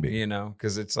 You shouldn't be. You know,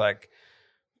 because it's like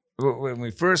when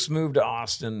we first moved to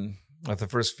Austin, like the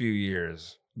first few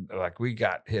years, like we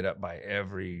got hit up by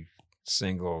every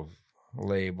single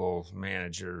label,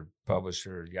 manager,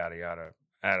 publisher, yada, yada,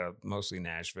 out of mostly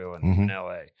Nashville and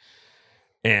LA.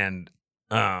 And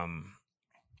I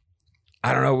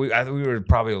don't know, I think we were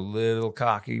probably a little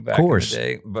cocky back in the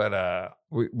day, but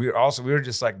we were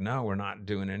just like, no, we're not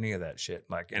doing any of that shit.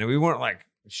 Like, and we weren't like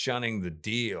shunning the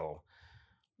deal,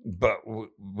 but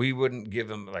we wouldn't give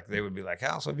them, like, they would be like,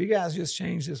 so if you guys just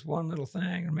change this one little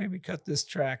thing or maybe cut this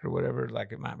track or whatever,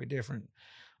 like it might be different.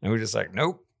 And we're just like,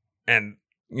 nope. And,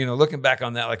 you know, looking back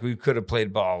on that, like we could have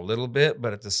played ball a little bit,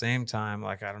 but at the same time,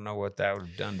 like, I don't know what that would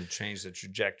have done to change the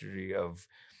trajectory of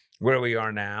where we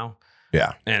are now.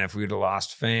 Yeah. And if we'd have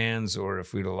lost fans or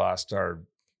if we'd have lost our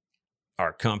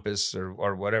compass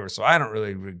or whatever. So I don't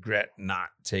really regret not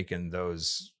taking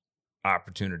those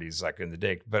opportunities like in the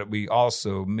day, but we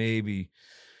also maybe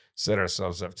set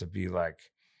ourselves up to be like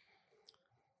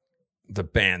the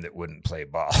band that wouldn't play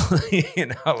ball. You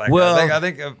know, like, well, I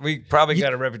think we probably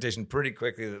got a reputation pretty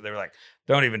quickly that they were like,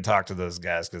 don't even talk to those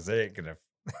guys because they ain't gonna.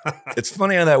 It's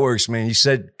funny how that works, man. You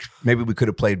said maybe we could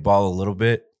have played ball a little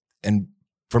bit, and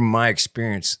from my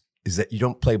experience is that you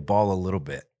don't play ball a little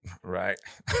bit. Right.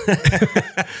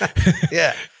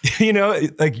 Yeah. You know,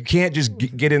 like you can't just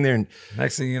get in there and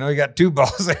next thing you know, you got two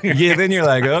balls in your hands. Then you're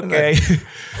like, okay.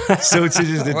 So it's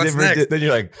just a different, next? Then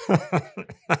you're like,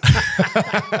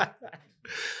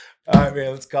 all right,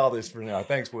 man, let's call this for now.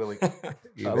 Thanks, Willie.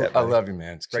 I love you,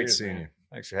 man. It's great seeing you.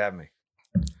 Thanks for having me.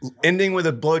 Ending with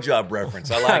a blowjob reference.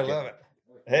 I like it. I love it.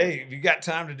 Hey, have you got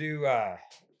time to do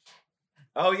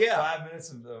 5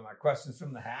 minutes of my questions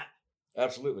from the hat?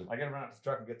 Absolutely. I got to run out to the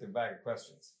truck and get their bag of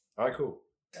questions. All right, cool.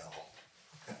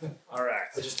 All right.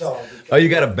 I just don't. Oh, you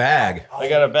got a bag. I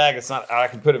got a bag. It's not. I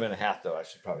can put them in a hat though. I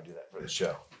should probably do that for the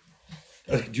show.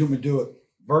 Do you want me to do it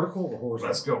vertical or horizontal?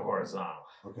 Let's go horizontal.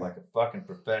 Okay. Like a fucking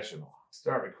professional.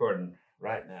 Start recording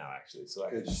right now, actually. So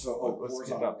I can. Let's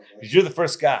get it up. Because you're the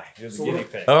first guy. You're the guinea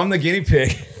pig. Oh, I'm the guinea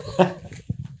pig.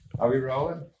 Are we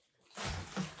rolling?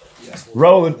 Yes.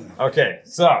 Rolling. Okay,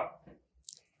 so.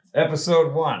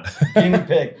 Episode 1, guinea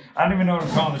pig. I don't even know what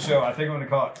I'm calling the show. I think I'm going to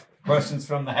call it Questions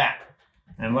from the Hat.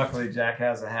 And luckily, Jack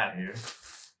has a hat here.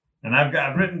 And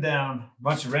I've written down a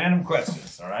bunch of random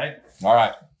questions, all right? All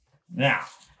right. Now,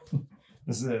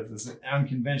 this is an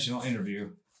unconventional interview.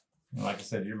 And like I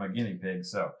said, you're my guinea pig.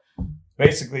 So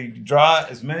basically, you draw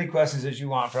as many questions as you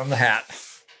want from the hat.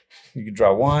 You can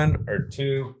draw 1 or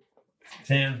 2,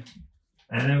 10.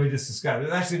 And then we just discuss.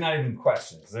 They're actually not even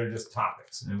questions. They're just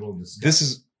topics. And we'll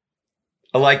discuss.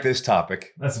 I like this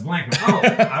topic. That's a blank one. Oh,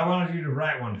 I wanted you to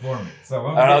write one for me. So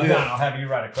when we're done, I'll have you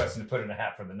write a question to put in a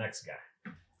hat for the next guy.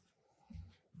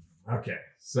 Okay,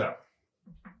 so.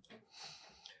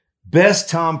 Best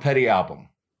Tom Petty album.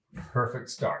 Perfect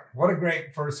start. What a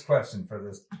great first question for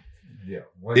this deal.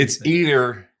 It's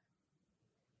either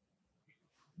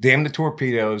Damn the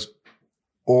Torpedoes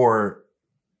or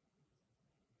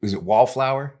is it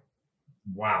Wildflower?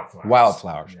 Wildflowers.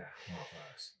 Wildflowers. Yeah,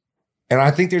 Wildflowers. And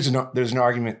I think there's an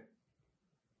argument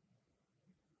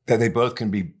that they both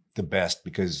can be the best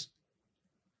because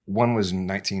one was in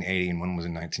 1980 and one was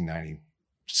in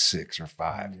 1996 or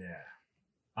 5. Yeah.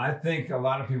 I think a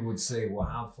lot of people would say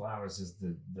Wildflowers is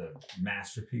the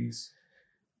masterpiece.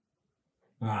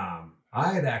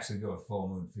 I'd actually go with Full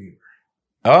Moon Fever.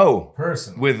 Oh,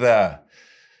 personally. With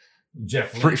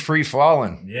Jeff Lynne. Free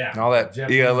Falling. Yeah. And all that Jeff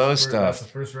ELO Lynne's stuff. That's the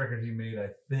first record he made, I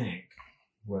think,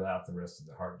 without the rest of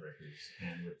the Heartbreakers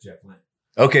and with Jeff Lynne.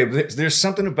 Okay, but there's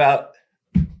something about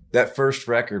that first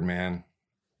record, man.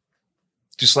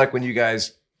 Just like when you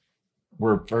guys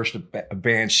were first a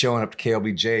band showing up to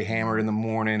KLBJ hammered in the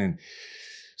morning and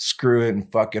screw it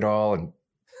and fuck it all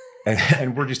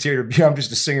and we're just here to be, I'm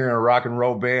just a singer in a rock and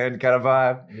roll band kind of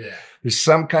vibe. Yeah. There's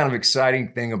some kind of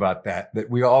exciting thing about that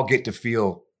we all get to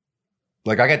feel.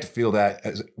 Like I got to feel that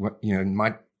as in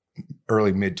my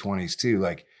early mid 20s too,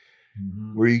 like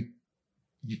where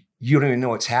you don't even know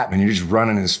what's happening. You're just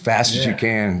running as fast as you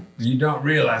can. You don't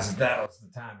realize that was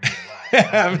the time of your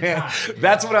life. Man,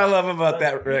 that's what I love about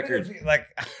that record. Like,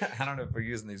 I don't know if we're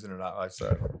using these in or not,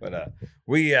 but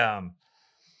we,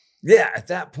 at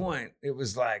that point, it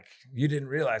was like you didn't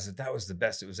realize that was the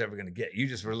best it was ever going to get. You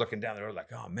just were looking down the road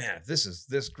like, oh man, if this is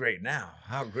this great now,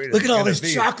 how great is it? Look at all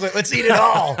this chocolate. Let's eat it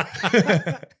all.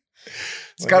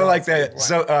 It's kind of like that.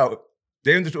 So,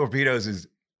 Damn the Torpedoes is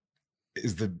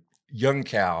the young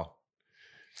cow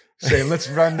saying, let's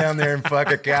run down there and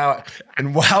fuck a cow.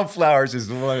 And Wildflowers is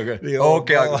the one who goes, old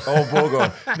cow, old bull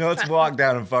going, no, let's walk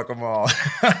down and fuck them all.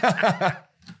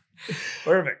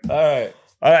 Perfect. All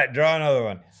right, draw another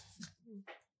one.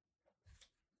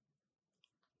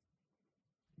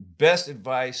 Best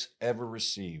advice ever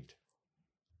received.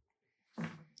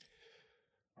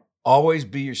 Always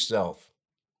be yourself.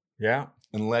 Yeah.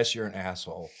 Unless you're an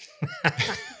asshole.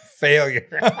 Failure.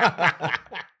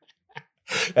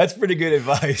 That's pretty good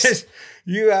advice.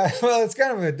 Well, it's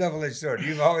kind of a double-edged sword.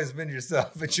 You've always been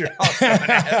yourself, but you're also an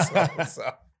asshole.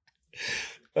 So.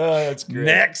 That's great.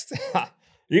 Next.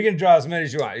 You can draw as many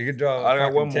as you want. You can draw. I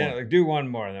got one 10. more. Like, do one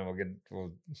more, and then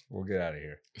we'll get out of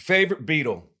here. Favorite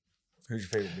Beatle. Who's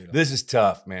your favorite Beatle? This is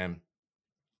tough, man.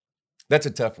 That's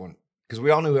a tough one because we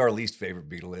all know who our least favorite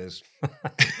Beatle is.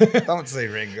 Don't say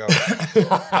Ringo.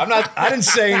 I didn't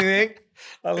say anything.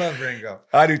 I love Ringo.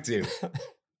 I do too.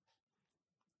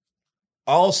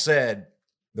 All said,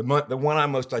 the one I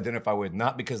most identify with,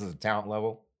 not because of the talent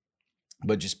level,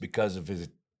 but just because of his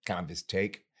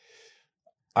take.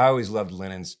 I always loved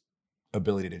Lennon's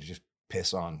ability to just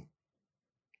piss on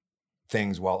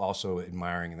things while also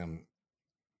admiring them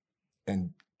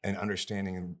and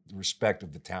understanding and respect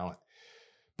of the talent,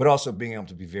 but also being able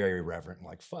to be very irreverent,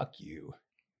 like, fuck you.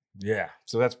 Yeah.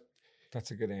 So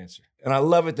that's a good answer. And I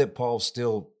love it that Paul's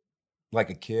still like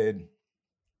a kid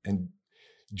and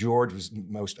George was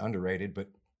most underrated, but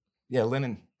yeah,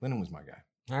 Lennon was my guy.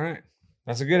 All right.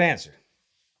 That's a good answer.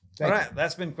 All right.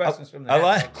 That's been questions from the hat. I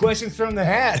like questions from the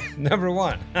hat. Number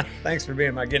 1. Thanks for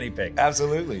being my guinea pig.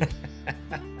 Absolutely.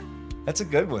 That's a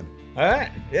good one. All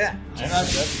right. Yeah.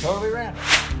 That's totally random.